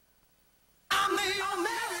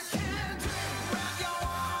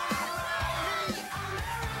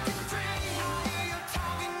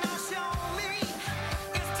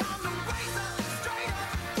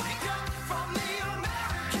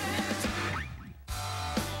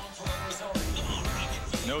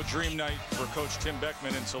 No dream night for Coach Tim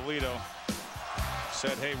Beckman in Toledo.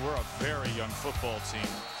 said, hey, we're a very young football team.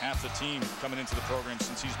 Half the team coming into the program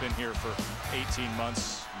since he's been here for 18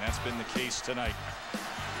 months, and that's been the case tonight.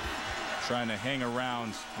 Trying to hang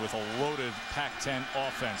around with a loaded Pac-10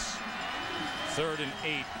 offense. 3rd and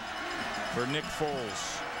 8 for Nick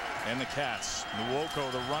Foles and the Cats.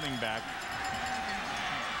 Nwoko, the running back,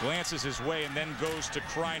 glances his way and then goes to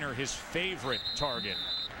Kreiner, his favorite target.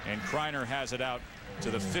 And Kreiner has it out to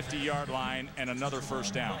the 50-yard line and another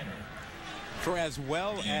first down. For as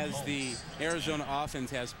well as the Arizona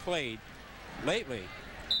offense has played lately,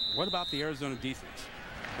 what about the Arizona defense?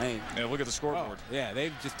 I mean, yeah, look at the scoreboard. Oh, yeah,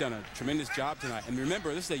 they've just done a tremendous job tonight. And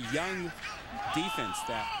remember, this is a young defense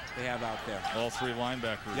that they have out there. All 3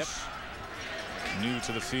 linebackers. Yep. New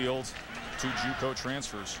to the field, 2 JUCO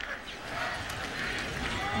transfers.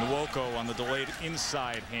 Nwoko on the delayed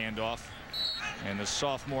inside handoff. And the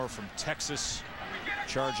sophomore from Texas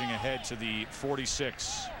charging ahead to the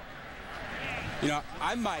 46. You know,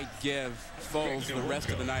 I might give Foles the rest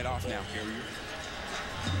of the night off now.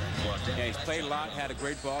 Yeah, he's played a lot, had a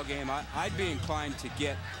great ball game. I'd be inclined to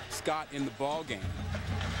get Scott in the ball game,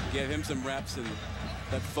 give him some reps, and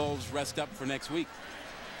let Foles rest up for next week.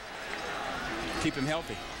 Keep him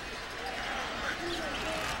healthy.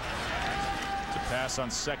 To pass on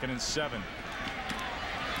 2nd and 7.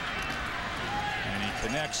 And he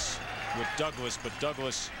connects with Douglas, but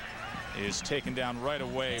Douglas is taken down right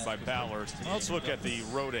away by Ballard. Let's look at the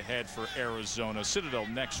road ahead for Arizona. Citadel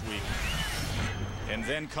next week. And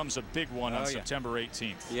then comes a big one on September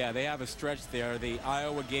 18th. Yeah, they have a stretch there. The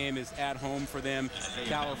Iowa game is at home for them.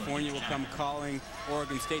 California will come calling.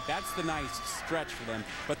 Oregon State, that's the nice stretch for them.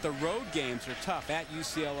 But the road games are tough. At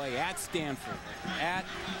UCLA, at Stanford, at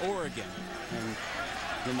Oregon. And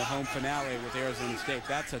then the home finale with Arizona State.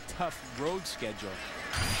 That's a tough road schedule.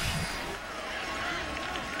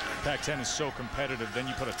 Pac-10 is so competitive. Then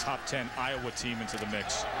you put a top 10 Iowa team into the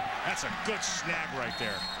mix. That's a good snag right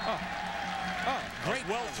there. Oh, great. A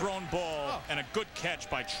well-thrown ball and a good catch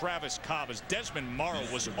by Travis Cobb as Desmond Morrow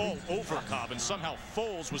was all over Cobb, and somehow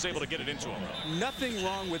Foles was able to get it into him. Nothing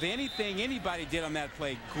wrong with anything anybody did on that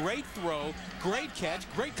play. Great throw, great catch,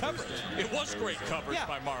 great coverage. It was great coverage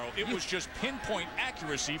by Morrow. It was just pinpoint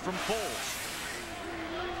accuracy from Foles.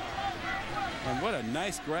 And what a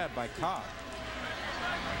nice grab by Cobb.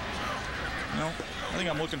 No, I think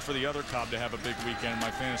I'm looking for the other Cobb to have a big weekend in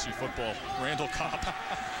my fantasy football. Randall Cobb.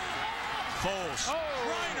 Foles.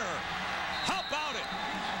 Kreiner. How about it?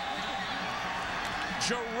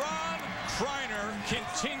 Jerron Kreiner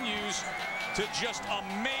continues to just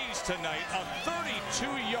amaze tonight. A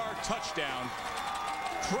 32-yard touchdown.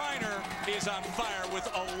 Kreiner is on fire with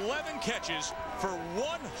 11 catches for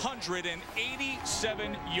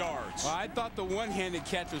 187 yards. Well, I thought the one-handed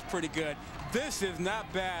catch was pretty good. This is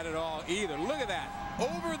not bad at all either. Look at that.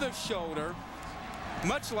 Over the shoulder.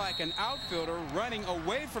 Much like an outfielder running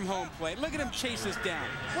away from home plate. Look at him chase this down.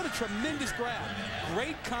 What a tremendous grab.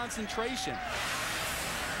 Great concentration.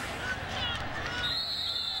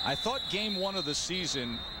 I thought game 1 of the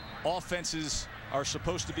season, offenses are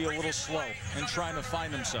supposed to be a little slow and trying to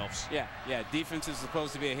find themselves. Yeah, defense is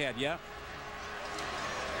supposed to be ahead, yeah.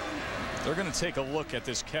 They're going to take a look at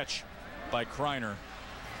this catch by Kreiner.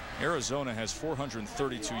 Arizona has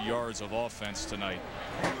 432 yards of offense tonight.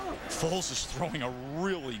 Foles is throwing a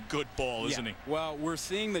really good ball, isn't he? Well, we're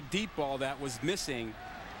seeing the deep ball that was missing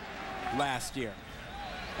last year.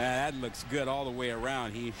 That looks good all the way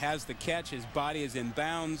around. He has the catch. His body is in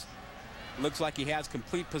bounds. Looks like he has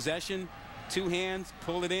complete possession. 2 hands,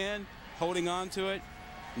 pull it in, holding on to it.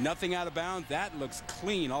 Nothing out of bounds. That looks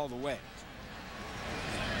clean all the way.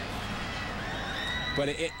 But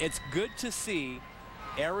it's good to see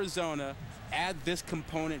Arizona add this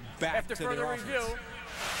component back to their offense. After further review,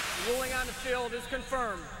 ruling on the field is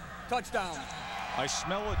confirmed. Touchdown. I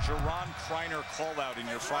smell a Jerron Kreiner call-out in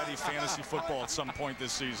your Friday fantasy football at some point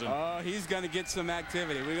this season. Oh, he's going to get some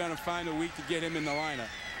activity. We're going to find a week to get him in the lineup.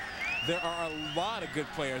 There are a lot of good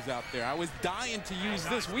players out there. I was dying to use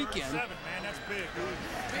this weekend. Man, that's big, dude.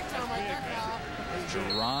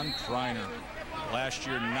 Jerron Kreiner. Last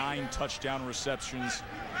year, 9 touchdown receptions.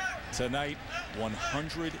 Tonight,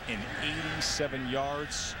 187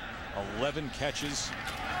 yards, 11 catches.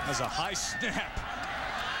 Has a high snap.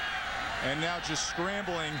 And now just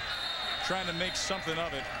scrambling, trying to make something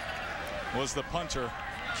of it, was the punter,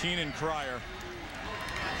 Keenan Cryer.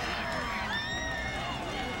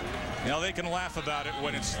 Now they can laugh about it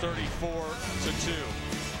when it's 34-2.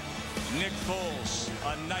 Nick Foles,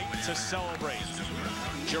 a night to celebrate.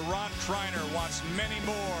 Jerron Kreiner wants many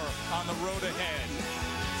more on the road ahead.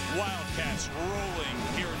 Wildcats rolling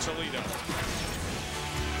here in Toledo.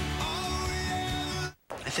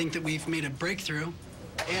 I think that we've made a breakthrough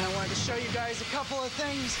And I wanted to show you guys a couple of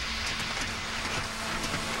things.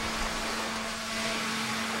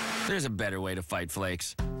 There's a better way to fight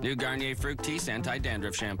flakes. New Garnier Fructis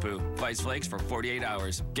Anti-Dandruff Shampoo. Fights flakes for 48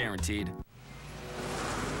 hours. Guaranteed.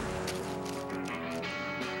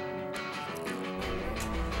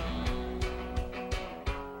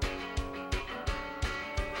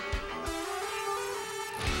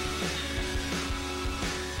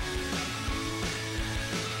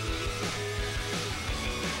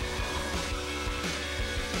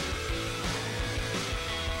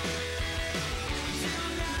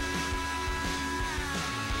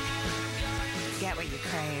 Get what you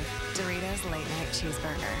crave. Doritos Late Night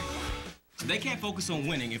Cheeseburger. They can't focus on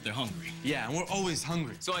winning if they're hungry. Yeah, and we're always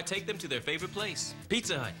hungry. So I take them to their favorite place,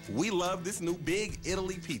 Pizza Hut. We love this new Big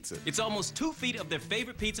Italy pizza. It's almost 2 feet of their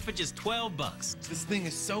favorite pizza for just $12. This thing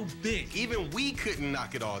is so big, even we couldn't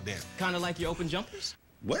knock it all down. Kind of like your open jumpers?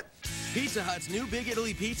 What? Pizza Hut's new Big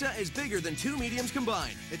Italy pizza is bigger than 2 mediums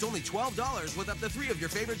combined. It's only $12 with up to 3 of your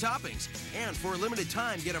favorite toppings. And for a limited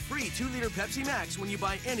time, get a free 2-liter Pepsi Max when you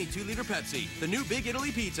buy any 2-liter Pepsi. The new Big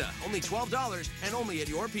Italy pizza, only $12 and only at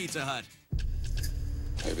your Pizza Hut.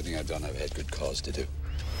 Everything I've done, I've had good cause to do.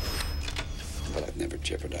 But I've never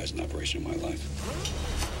jeopardized an operation in my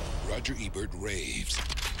life. Roger Ebert raves.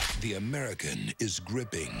 The American is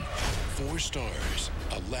gripping. 4 stars,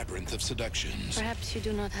 a labyrinth of seductions, Perhaps you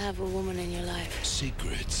do not have a woman in your life.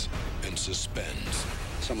 secrets, and suspense.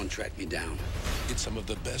 Someone tracked me down. It's some of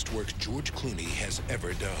the best work George Clooney has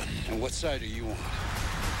ever done. And what side are you on?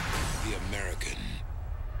 The American.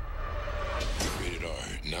 Rated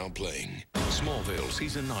R, now playing. Smallville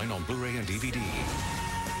Season 9 on Blu-ray and DVD.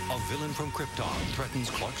 A villain from Krypton threatens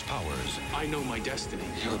Clark's powers. I know my destiny.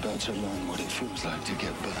 You're about to learn what it feels like to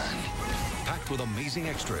get burned. Packed with amazing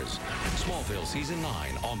extras. Smallville Season 9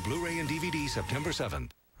 on Blu-ray and DVD September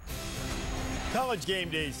 7th. College game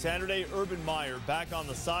day Saturday. Urban Meyer back on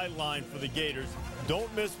the sideline for the Gators.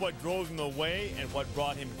 Don't miss what drove him away and what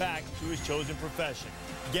brought him back to his chosen profession.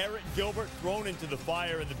 Garrett Gilbert thrown into the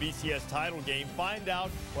fire in the BCS title game. Find out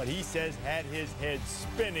what he says had his head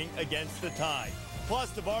spinning against the tide.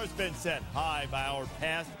 Plus, the bar's been set high by our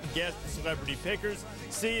past guest celebrity pickers.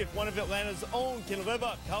 See if one of Atlanta's own can live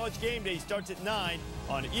up. College game day starts at 9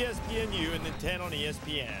 on ESPNU and then 10 on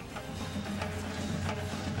ESPN.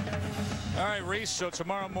 All right, Reese, so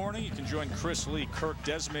tomorrow morning you can join Chris Lee, Kirk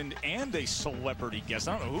Desmond, and a celebrity guest.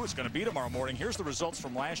 I don't know who it's going to be tomorrow morning. Here's the results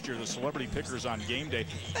from last year, the celebrity pickers on game day.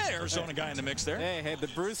 Hey, Arizona guy in the mix there. Hey, the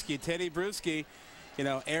Brewski, Teddy Brewski, you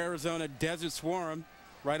know, Arizona Desert Swarm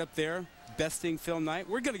right up there, besting Phil Knight.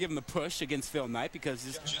 We're going to give him the push against Phil Knight because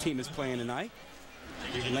his team is playing tonight.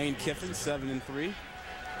 Lane Kiffin, 7-3.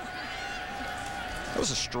 That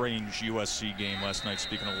was a strange USC game last night,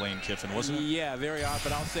 speaking of Lane Kiffin, wasn't it? Yeah, very odd,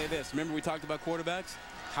 but I'll say this. Remember we talked about quarterbacks?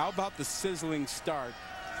 How about the sizzling start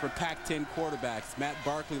for Pac-10 quarterbacks? Matt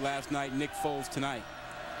Barkley last night, Nick Foles tonight.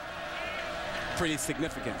 Pretty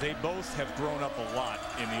significant. They both have grown up a lot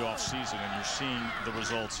in the offseason, and you're seeing the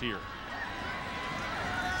results here.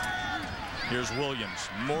 Here's Williams,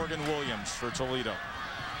 Morgan Williams for Toledo.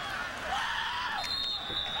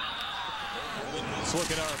 Let's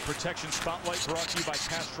look at our protection spotlight brought to you by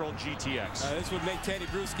Castrol GTX. This would make Teddy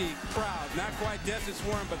Brewski proud. Not quite Desert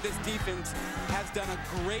Swarm, but this defense has done a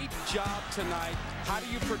great job tonight. How do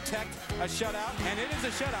you protect a shutout? And it is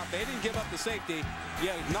a shutout. They didn't give up the safety.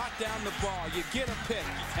 You knock down the ball. You get a pick.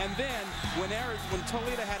 And then when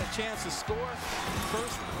Toledo had a chance to score,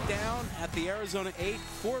 first down at the Arizona 8,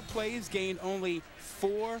 4 plays, gained only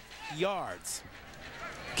 4 yards.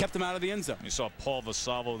 Kept him out of the end zone. You saw Paul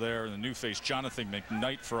Vassallo there, and the new face Jonathan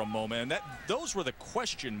McKnight for a moment, and those were the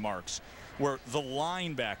question marks, were the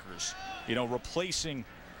linebackers, you know, replacing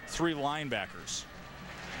 3 linebackers.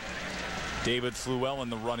 David Fluellen,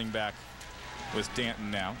 the running back, with Danton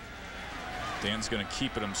now. Danton's going to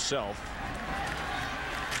keep it himself.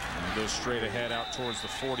 And goes straight ahead out towards the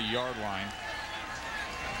 40-yard line.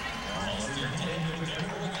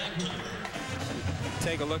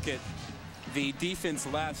 Take a look at the defense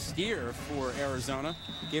last year for Arizona.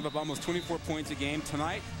 Gave up almost 24 points a game.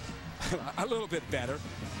 Tonight, a little bit better.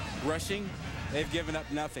 Rushing, they've given up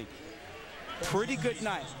nothing. Pretty good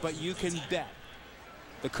night, but you can bet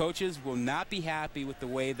the coaches will not be happy with the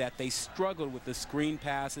way that they struggled with the screen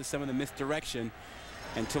passes, some of the misdirection,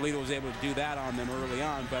 and Toledo was able to do that on them early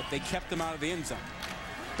on, but they kept them out of the end zone.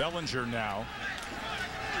 Bellinger now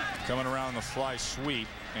coming around the fly sweep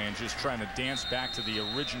and just trying to dance back to the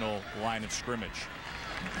original line of scrimmage.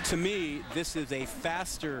 To me, this is a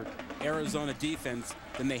faster Arizona defense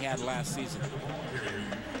than they had last season.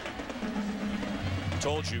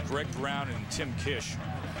 Told you, Greg Brown and Tim Kish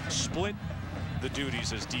split the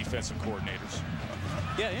duties as defensive coordinators.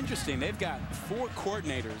 Yeah, interesting. They've got 4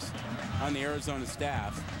 coordinators on the Arizona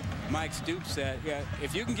staff. Mike Stoops said, yeah,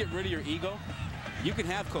 if you can get rid of your ego, you can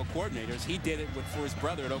have co-coordinators. He did it for his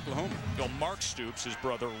brother at Oklahoma. Well, Mark Stoops, his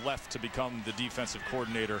brother, left to become the defensive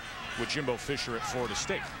coordinator with Jimbo Fisher at Florida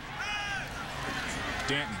State.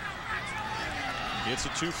 Danton gets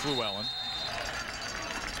it to Fluellen.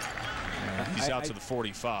 He's out to the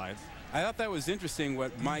 45. I thought that was interesting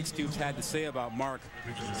what Mike Stoops had to say about Mark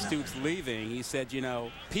Stoops leaving. He said, you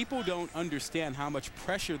know, people don't understand how much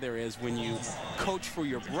pressure there is when you coach for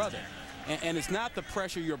your brother. And it's not the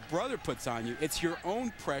pressure your brother puts on you. It's your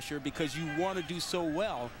own pressure because you want to do so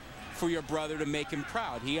well for your brother to make him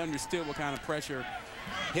proud. He understood what kind of pressure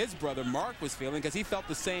his brother Mark was feeling because he felt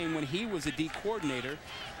the same when he was a D coordinator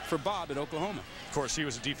for Bob at Oklahoma. Of course, he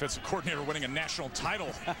was a defensive coordinator winning a national title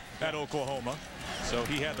at Oklahoma, so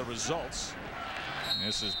he had the results. And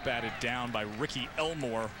this is batted down by Ricky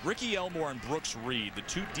Elmore. Ricky Elmore and Brooks Reed, the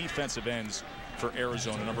 2 defensive ends for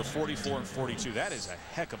Arizona, number 44 and 42. That is a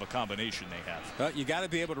heck of a combination they have. You got to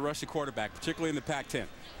be able to rush the quarterback, particularly in the Pac-10.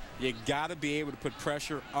 You got to be able to put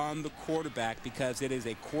pressure on the quarterback because it is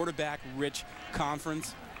a quarterback-rich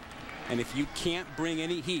conference. And if you can't bring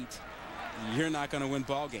any heat, you're not going to win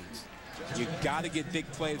ball games. You got to get big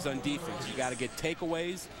plays on defense. You got to get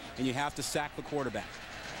takeaways, and you have to sack the quarterback.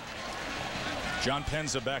 John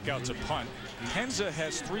Penza back out to punt. Penza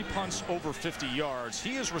has 3 punts over 50 yards.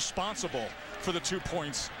 He is responsible for the 2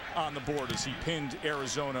 points on the board as he pinned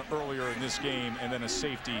Arizona earlier in this game, and then a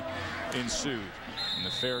safety ensued. And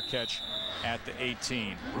the fair catch at the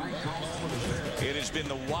 18. It has been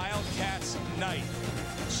the Wildcats' night.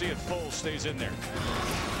 See it full, stays in there.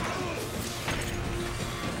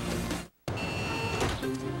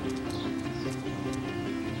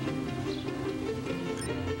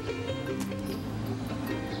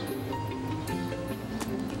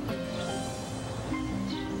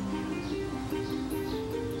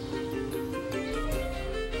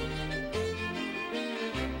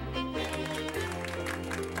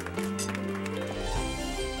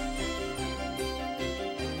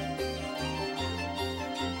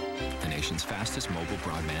 Fastest mobile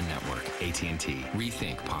broadband network, AT&T.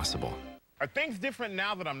 Rethink possible. Are things different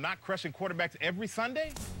now that I'm not crushing quarterbacks every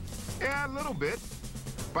Sunday? Yeah, a little bit.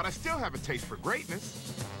 But I still have a taste for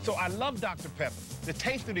greatness. So I love Dr. Pepper. The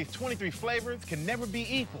taste of these 23 flavors can never be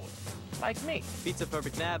equaled. Like me. Pizza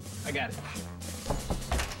perfect nab. I got it.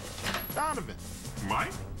 Donovan.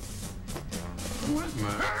 Mike? What,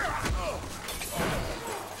 man?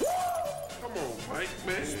 Come on, Mike,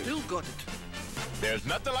 man. Still got it. There's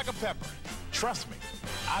nothing like a pepper. Trust me,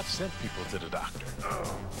 I've sent people to the doctor.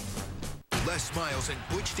 Les Miles and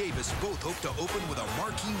Butch Davis both hope to open with a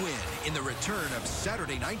marquee win in the return of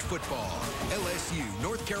Saturday Night Football. LSU,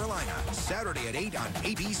 North Carolina, Saturday at 8 on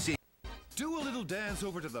ABC. Do a little dance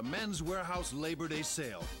over to the Men's Warehouse Labor Day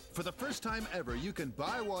sale. For the first time ever, you can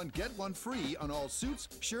buy one, get one free on all suits,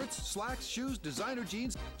 shirts, slacks, shoes, designer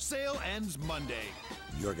jeans. Sale ends Monday.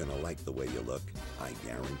 You're gonna like the way you look. I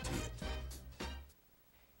guarantee it.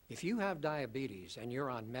 If you have diabetes and you're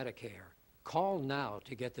on Medicare, call now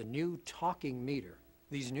to get the new talking meter.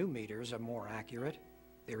 These new meters are more accurate,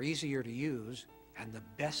 they're easier to use, and the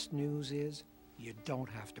best news is you don't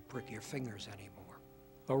have to prick your fingers anymore.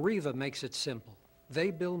 Arriva makes it simple.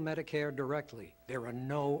 They bill Medicare directly. There are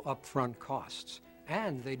no upfront costs,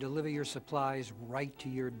 and they deliver your supplies right to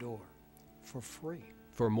your door for free.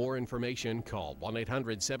 For more information, call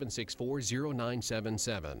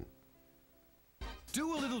 1-800-764-0977.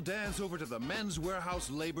 Do a little dance over to the Men's Warehouse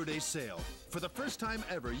Labor Day sale. For the first time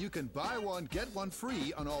ever, you can buy one, get one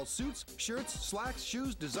free on all suits, shirts, slacks,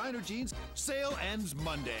 shoes, designer jeans. Sale ends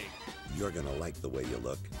Monday. You're gonna like the way you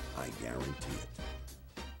look. I guarantee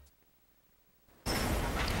it.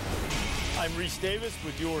 I'm Reese Davis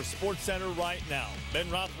with your Sports Center right now. Ben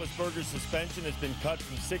Roethlisberger's suspension has been cut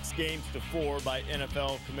from 6 games to 4 by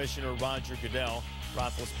NFL Commissioner Roger Goodell.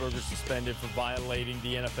 Roethlisberger suspended for violating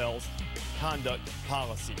the NFL's conduct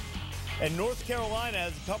policy. And North Carolina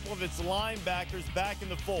has a couple of its linebackers back in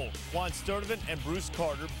the fold. Quan Sturdivant and Bruce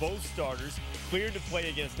Carter, both starters, cleared to play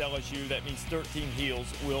against LSU. That means 13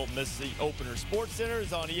 Heels will miss the opener. Sports Center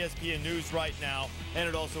is on ESPN News right now, and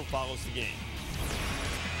it also follows the game.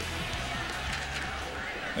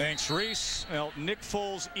 Thanks, Reese. Well, Nick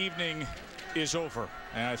Foles' evening is over,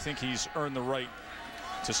 and I think he's earned the right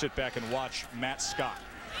to sit back and watch Matt Scott.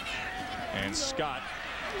 And Scott,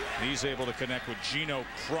 he's able to connect with Geno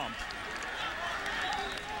Crump.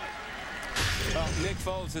 Well, Nick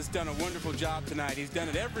Foles has done a wonderful job tonight. He's done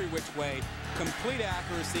it every which way. Complete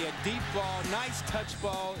accuracy, a deep ball, nice touch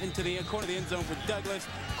ball into the corner of the end zone for Douglas.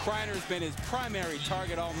 Kreiner has been his primary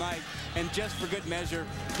target all night. And just for good measure,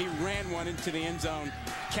 he ran one into the end zone,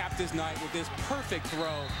 capped his night with this perfect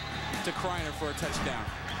throw to Kreiner for a touchdown.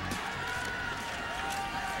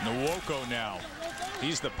 Nwoko now.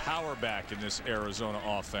 He's the power back in this Arizona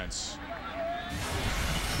offense.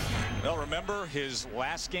 Well, remember his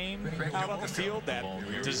last game out on the field, that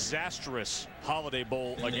disastrous Holiday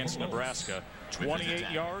Bowl against Nebraska. 28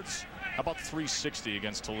 yards. How about 360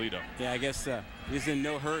 against Toledo? Yeah, I guess he's in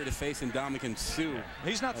no hurry to face Ndamukong Suh.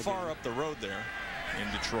 He's not far up the road there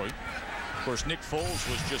in Detroit. Of course, Nick Foles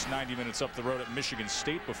was just 90 minutes up the road at Michigan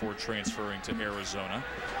State before transferring to Arizona.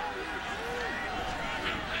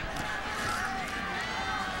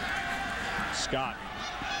 Scott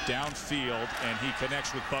downfield, and he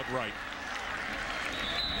connects with Bug Wright.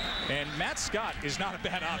 And Matt Scott is not a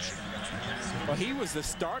bad option. Well, he was the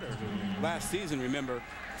starter last season, remember.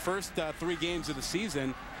 First 3 games of the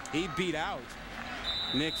season, he beat out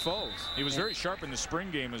Nick Foles. He was very sharp in the spring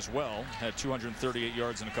game as well. Had 238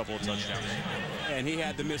 yards and a couple of touchdowns. And he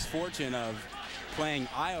had the misfortune of playing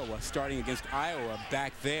Iowa, starting against Iowa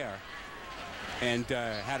back there. And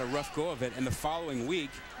had a rough go of it. And the following week,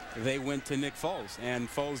 they went to Nick Foles. And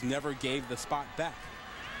Foles never gave the spot back.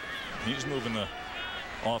 He's moving the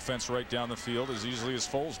offense right down the field as easily as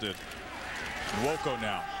Foles did. Nwoko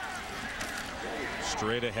now.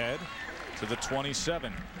 Straight ahead to the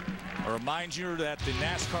 27. I remind you that the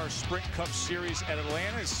NASCAR Sprint Cup Series at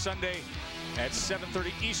Atlanta is Sunday at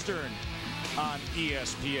 7:30 Eastern on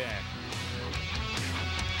ESPN.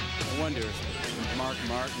 I wonder if Mark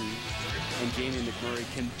Martin and Jamie McMurray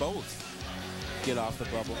can both get off the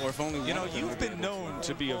bubble, or if only one. You know, you've been known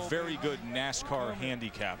to be a very good NASCAR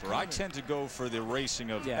handicapper. I tend to go for the racing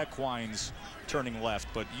of equines turning left,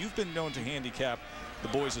 but you've been known to handicap the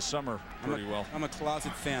boys of summer pretty well. I'm a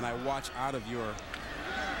closet fan. I watch out of your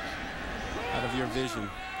vision.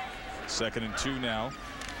 2nd and 2 now.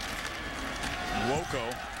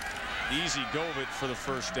 Nwoko, easy go of it for the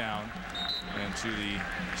first down, and to the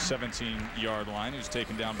 17-yard line. He was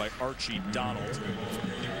taken down by Archie Donald.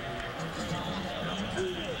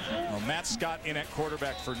 Well, Matt Scott in at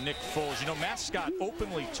quarterback for Nick Foles. You know, Matt Scott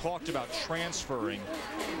openly talked about transferring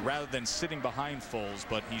rather than sitting behind Foles,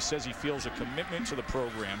 but he says he feels a commitment to the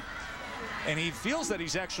program. And he feels that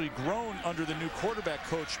he's actually grown under the new quarterback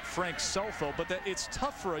coach, Frank Selfo, but that it's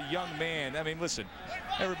tough for a young man. I mean, listen,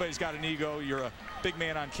 everybody's got an ego. You're a big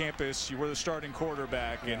man on campus. You were the starting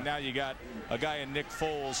quarterback, and now you got a guy in Nick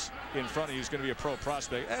Foles in front of you who's going to be a pro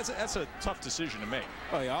prospect. That's a tough decision to make.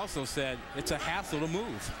 Well, he also said it's a hassle to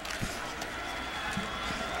move.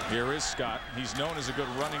 Here is Scott. He's known as a good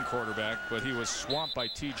running quarterback, but he was swamped by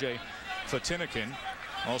T.J. Fatinikin.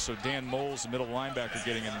 Also, Dan Moles, the middle linebacker,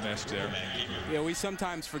 getting in the mix there. Yeah, we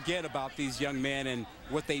sometimes forget about these young men and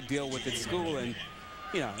what they deal with at school. And,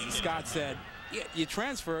 you know, Scott said, you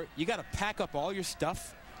transfer, you got to pack up all your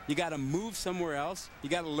stuff. You got to move somewhere else. You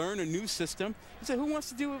got to learn a new system. He said, who wants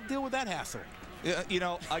to deal with that hassle? Yeah, you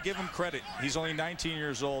know, I give him credit. He's only 19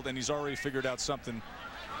 years old, and he's already figured out something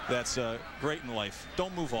that's great in life.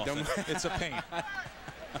 Don't move often. It's a pain.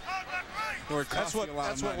 That's what a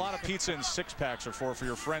lot of pizza and 6-packs are for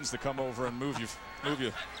your friends to come over and move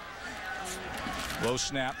you. Low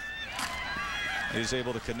snap. Is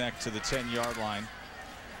able to connect to the 10-yard line.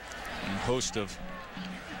 And a host of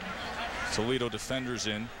Toledo defenders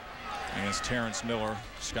in against Terrence Miller.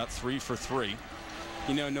 He's got 3 for 3.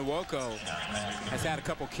 You know, Nwoko has had a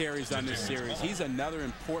couple carries on this series. He's another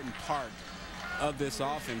important part of this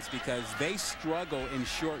offense because they struggle in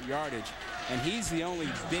short yardage, and he's the only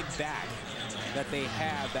big back that they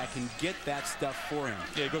have that can get that stuff for him.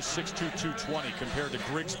 Yeah, he goes 6'2", 220 compared to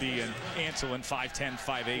Grigsby and Antolin, 5'10",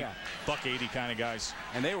 5'8", $180 kind of guys.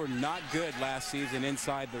 And they were not good last season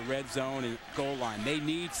inside the red zone and goal line. They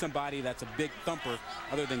need somebody that's a big thumper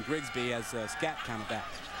other than Grigsby as a scat kind of back.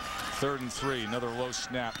 3rd and 3, another low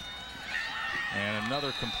snap. And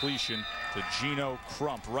another completion to Geno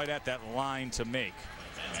Crump right at that line to make.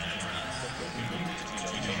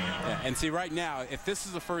 Yeah, and see, right now, if this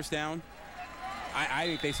is a first down, I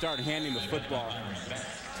think they start handing the football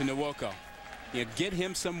to Nwoko. You know, get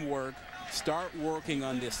him some work. Start working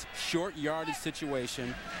on this short yardage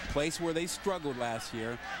situation, place where they struggled last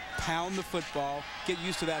year. Pound the football. Get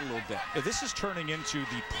used to that a little bit. Yeah, this is turning into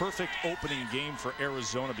the perfect opening game for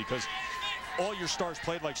Arizona because all your stars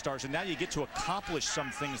played like stars, and now you get to accomplish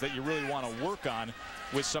some things that you really want to work on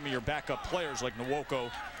with some of your backup players like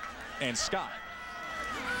Nwoko and Scott.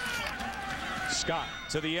 Scott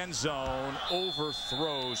to the end zone,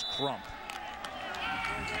 overthrows Crump.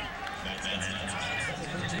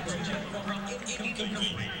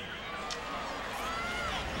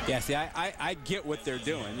 Yeah, see, I get what they're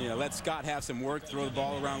doing. You know, let Scott have some work, throw the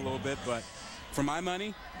ball around a little bit, but for my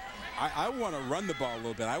money, I want to run the ball a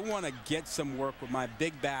little bit. I want to get some work with my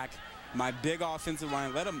big back, my big offensive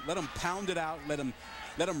line. Let them pound it out. Let them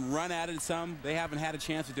run at it some. They haven't had a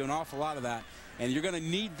chance to do an awful lot of that, and you're going to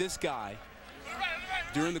need this guy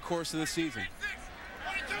during the course of the season.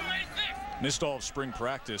 Missed all of spring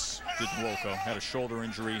practice, did Nwoko. Had a shoulder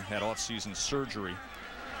injury, had off-season surgery.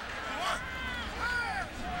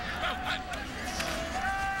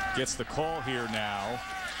 Gets the call here now,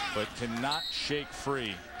 but cannot shake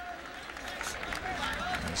free,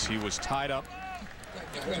 as he was tied up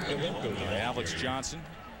by Alex Johnson.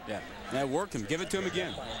 Yeah, that worked him. Give it to him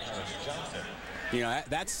again. You know,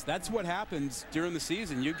 that's what happens during the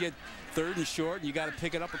season. You get 3rd and short, and you got to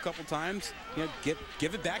pick it up a couple times. You know,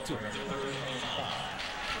 give it back to him.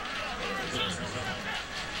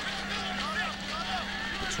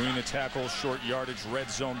 Between the tackles, short yardage,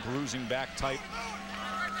 red zone, bruising back type.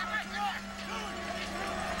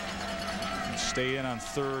 And stay in on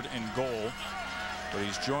 3rd and goal. But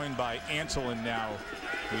he's joined by Antolin now,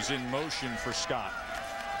 who's in motion for Scott.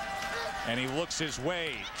 And he looks his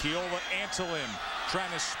way. Keola Antolin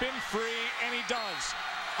trying to spin free, and he does.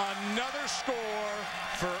 Another score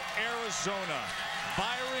for Arizona.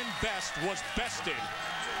 Byron Best was bested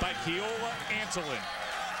by Keola Antolin.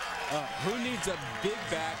 Who needs a big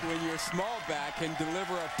back when your small back can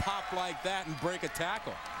deliver a pop like that and break a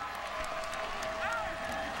tackle?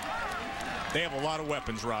 They have a lot of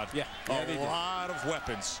weapons, Rod. Yeah, a lot of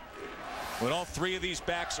weapons. When all 3 of these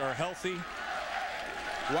backs are healthy,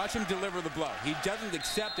 watch him deliver the blow. He doesn't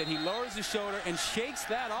accept it. He lowers the shoulder and shakes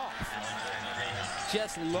that off.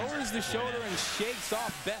 Just lowers the shoulder and shakes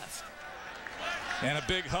off Best. And a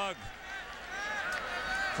big hug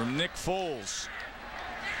from Nick Foles.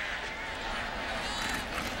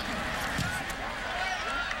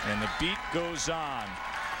 And the beat goes on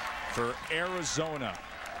for Arizona.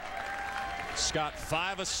 Scott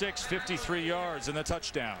 5 of 6, 53 yards and the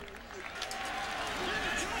touchdown.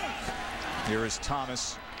 Here is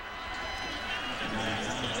Thomas.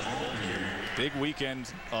 Big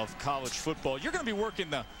weekend of college football. You're going to be working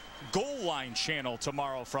the goal line channel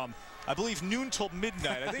tomorrow from, I believe, noon till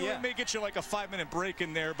midnight. I think we may get you like a 5-minute break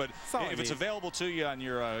in there, but if it's available to you on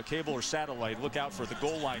your cable or satellite, look out for the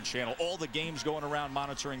goal line channel. All the games going around,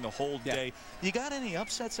 monitoring the whole day. You got any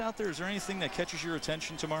upsets out there? Is there anything that catches your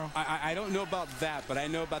attention tomorrow? I don't know about that, but I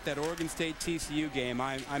know about that Oregon State TCU game.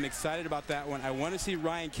 I'm excited about that one. I want to see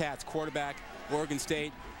Ryan Katz, quarterback, Oregon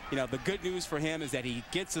State. You know, the good news for him is that he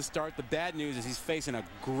gets a start. The bad news is he's facing a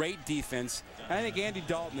great defense. And I think Andy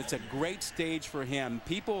Dalton, it's a great stage for him.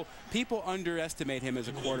 People underestimate him as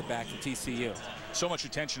a quarterback at TCU. So much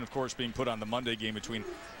attention, of course, being put on the Monday game between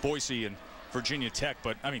Boise and Virginia Tech,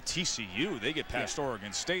 but I mean TCU, they get past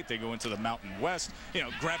Oregon State, they go into the Mountain West, you know,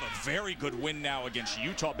 grab a very good win now against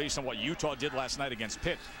Utah based on what Utah did last night against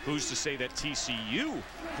Pitt. Who's to say that TCU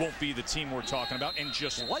won't be the team we're talking about? And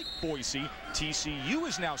just like Boise, TCU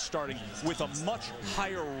is now starting with a much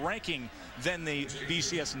higher ranking than the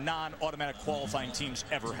BCS non-automatic qualifying teams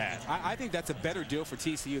ever had. I think that's a better deal for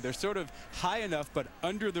TCU. They're sort of high enough but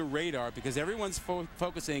under the radar because everyone's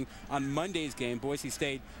focusing on Monday's game, Boise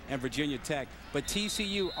State and Virginia Tech. But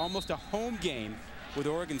TCU, almost a home game with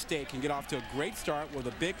Oregon State, can get off to a great start with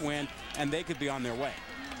a big win, and they could be on their way.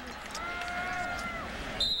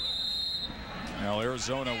 Now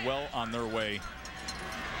Arizona well on their way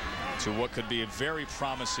to what could be a very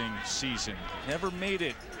promising season. Never made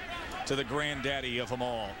it to the granddaddy of them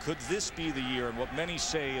all. Could this be the year? And what many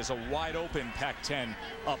say is a wide open Pac-10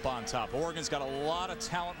 up on top. Oregon's got a lot of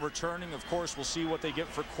talent returning. Of course, we'll see what they get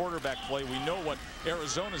for quarterback play. We know what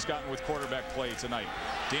Arizona's gotten with quarterback play tonight.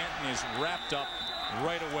 Danton is wrapped up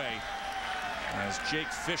right away as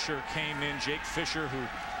Jake Fisher came in. Jake Fisher, who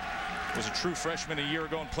was a true freshman a year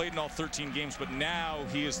ago and played in all 13 games, but now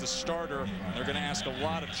he is the starter. They're going to ask a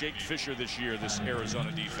lot of Jake Fisher this year, this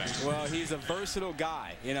Arizona defense. Well, he's a versatile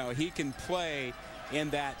guy. You know, he can play in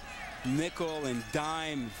that nickel and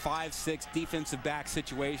dime 5-6 defensive back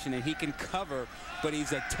situation, and he can cover, but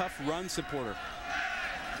he's a tough run supporter.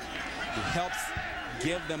 He helps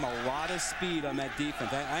give them a lot of speed on that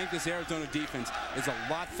defense. I think this Arizona defense is a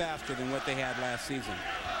lot faster than what they had last season.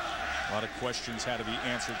 A lot of questions had to be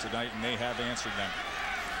answered tonight, and they have answered them.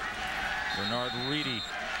 Bernard Reedy,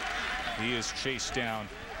 he is chased down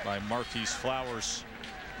by Marquise Flowers.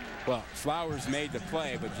 Well, Flowers made the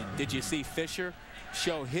play, but did you see Fisher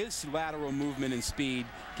show his lateral movement and speed,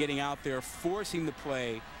 getting out there, forcing the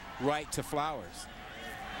play right to Flowers?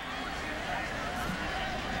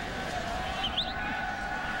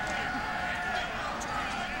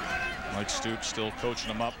 Mike Stoops still coaching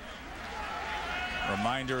them up.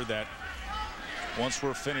 Reminder that once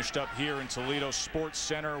we're finished up here in Toledo, Sports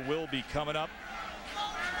Center will be coming up.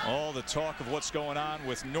 All the talk of what's going on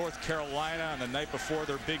with North Carolina on the night before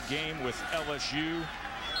their big game with LSU.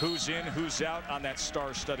 Who's in, who's out on that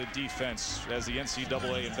star-studded defense as the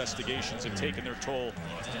NCAA investigations have taken their toll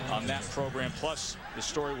on that program. Plus the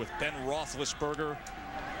story with Ben Roethlisberger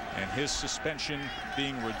and his suspension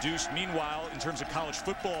being reduced. Meanwhile, in terms of college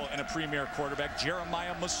football and a premier quarterback,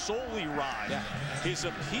 Jeremiah Masoli, Rod. His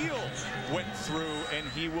appeal went through, and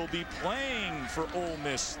he will be playing for Ole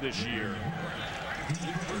Miss this year.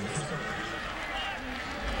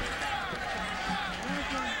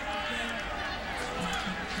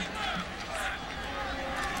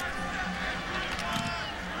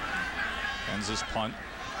 Kansas punt.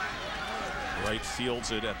 Right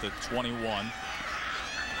fields it at the 21.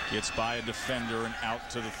 Gets by a defender and out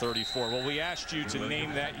to the 34. Well, we asked you to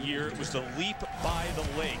name that year. It was the leap by the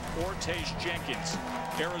lake. Ortez Jenkins,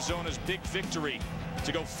 Arizona's big victory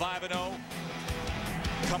to go 5-0,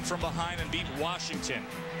 come from behind and beat Washington.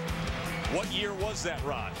 What year was that,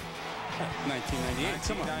 Rod? 1998.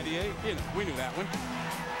 1998. You know, we knew that one.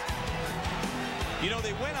 You know,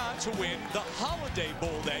 they went on to win the Holiday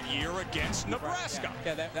Bowl that year against Nebraska.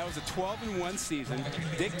 Yeah, that was a 12-1 season.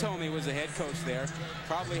 Dick Tomey was the head coach there.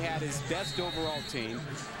 Probably had his best overall team.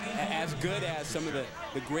 As good as some of the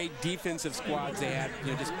great defensive squads they had,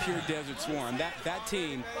 you know, just pure Desert Swarm. That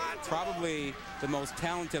team, probably the most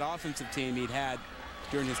talented offensive team he'd had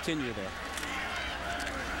during his tenure there.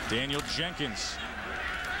 Daniel Jenkins.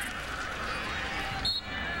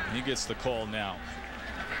 He gets the call now.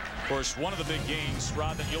 Of course, one of the big games,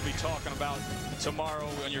 Rod, that you'll be talking about tomorrow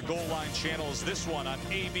on your Goal Line channel is this one on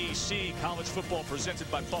ABC. College football presented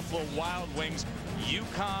by Buffalo Wild Wings.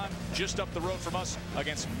 UConn just up the road from us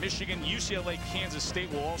against Michigan. UCLA, Kansas State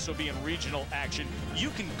will also be in regional action. You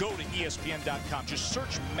can go to ESPN.com. Just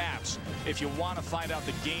search maps if you want to find out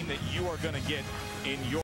the game that you are going to get in your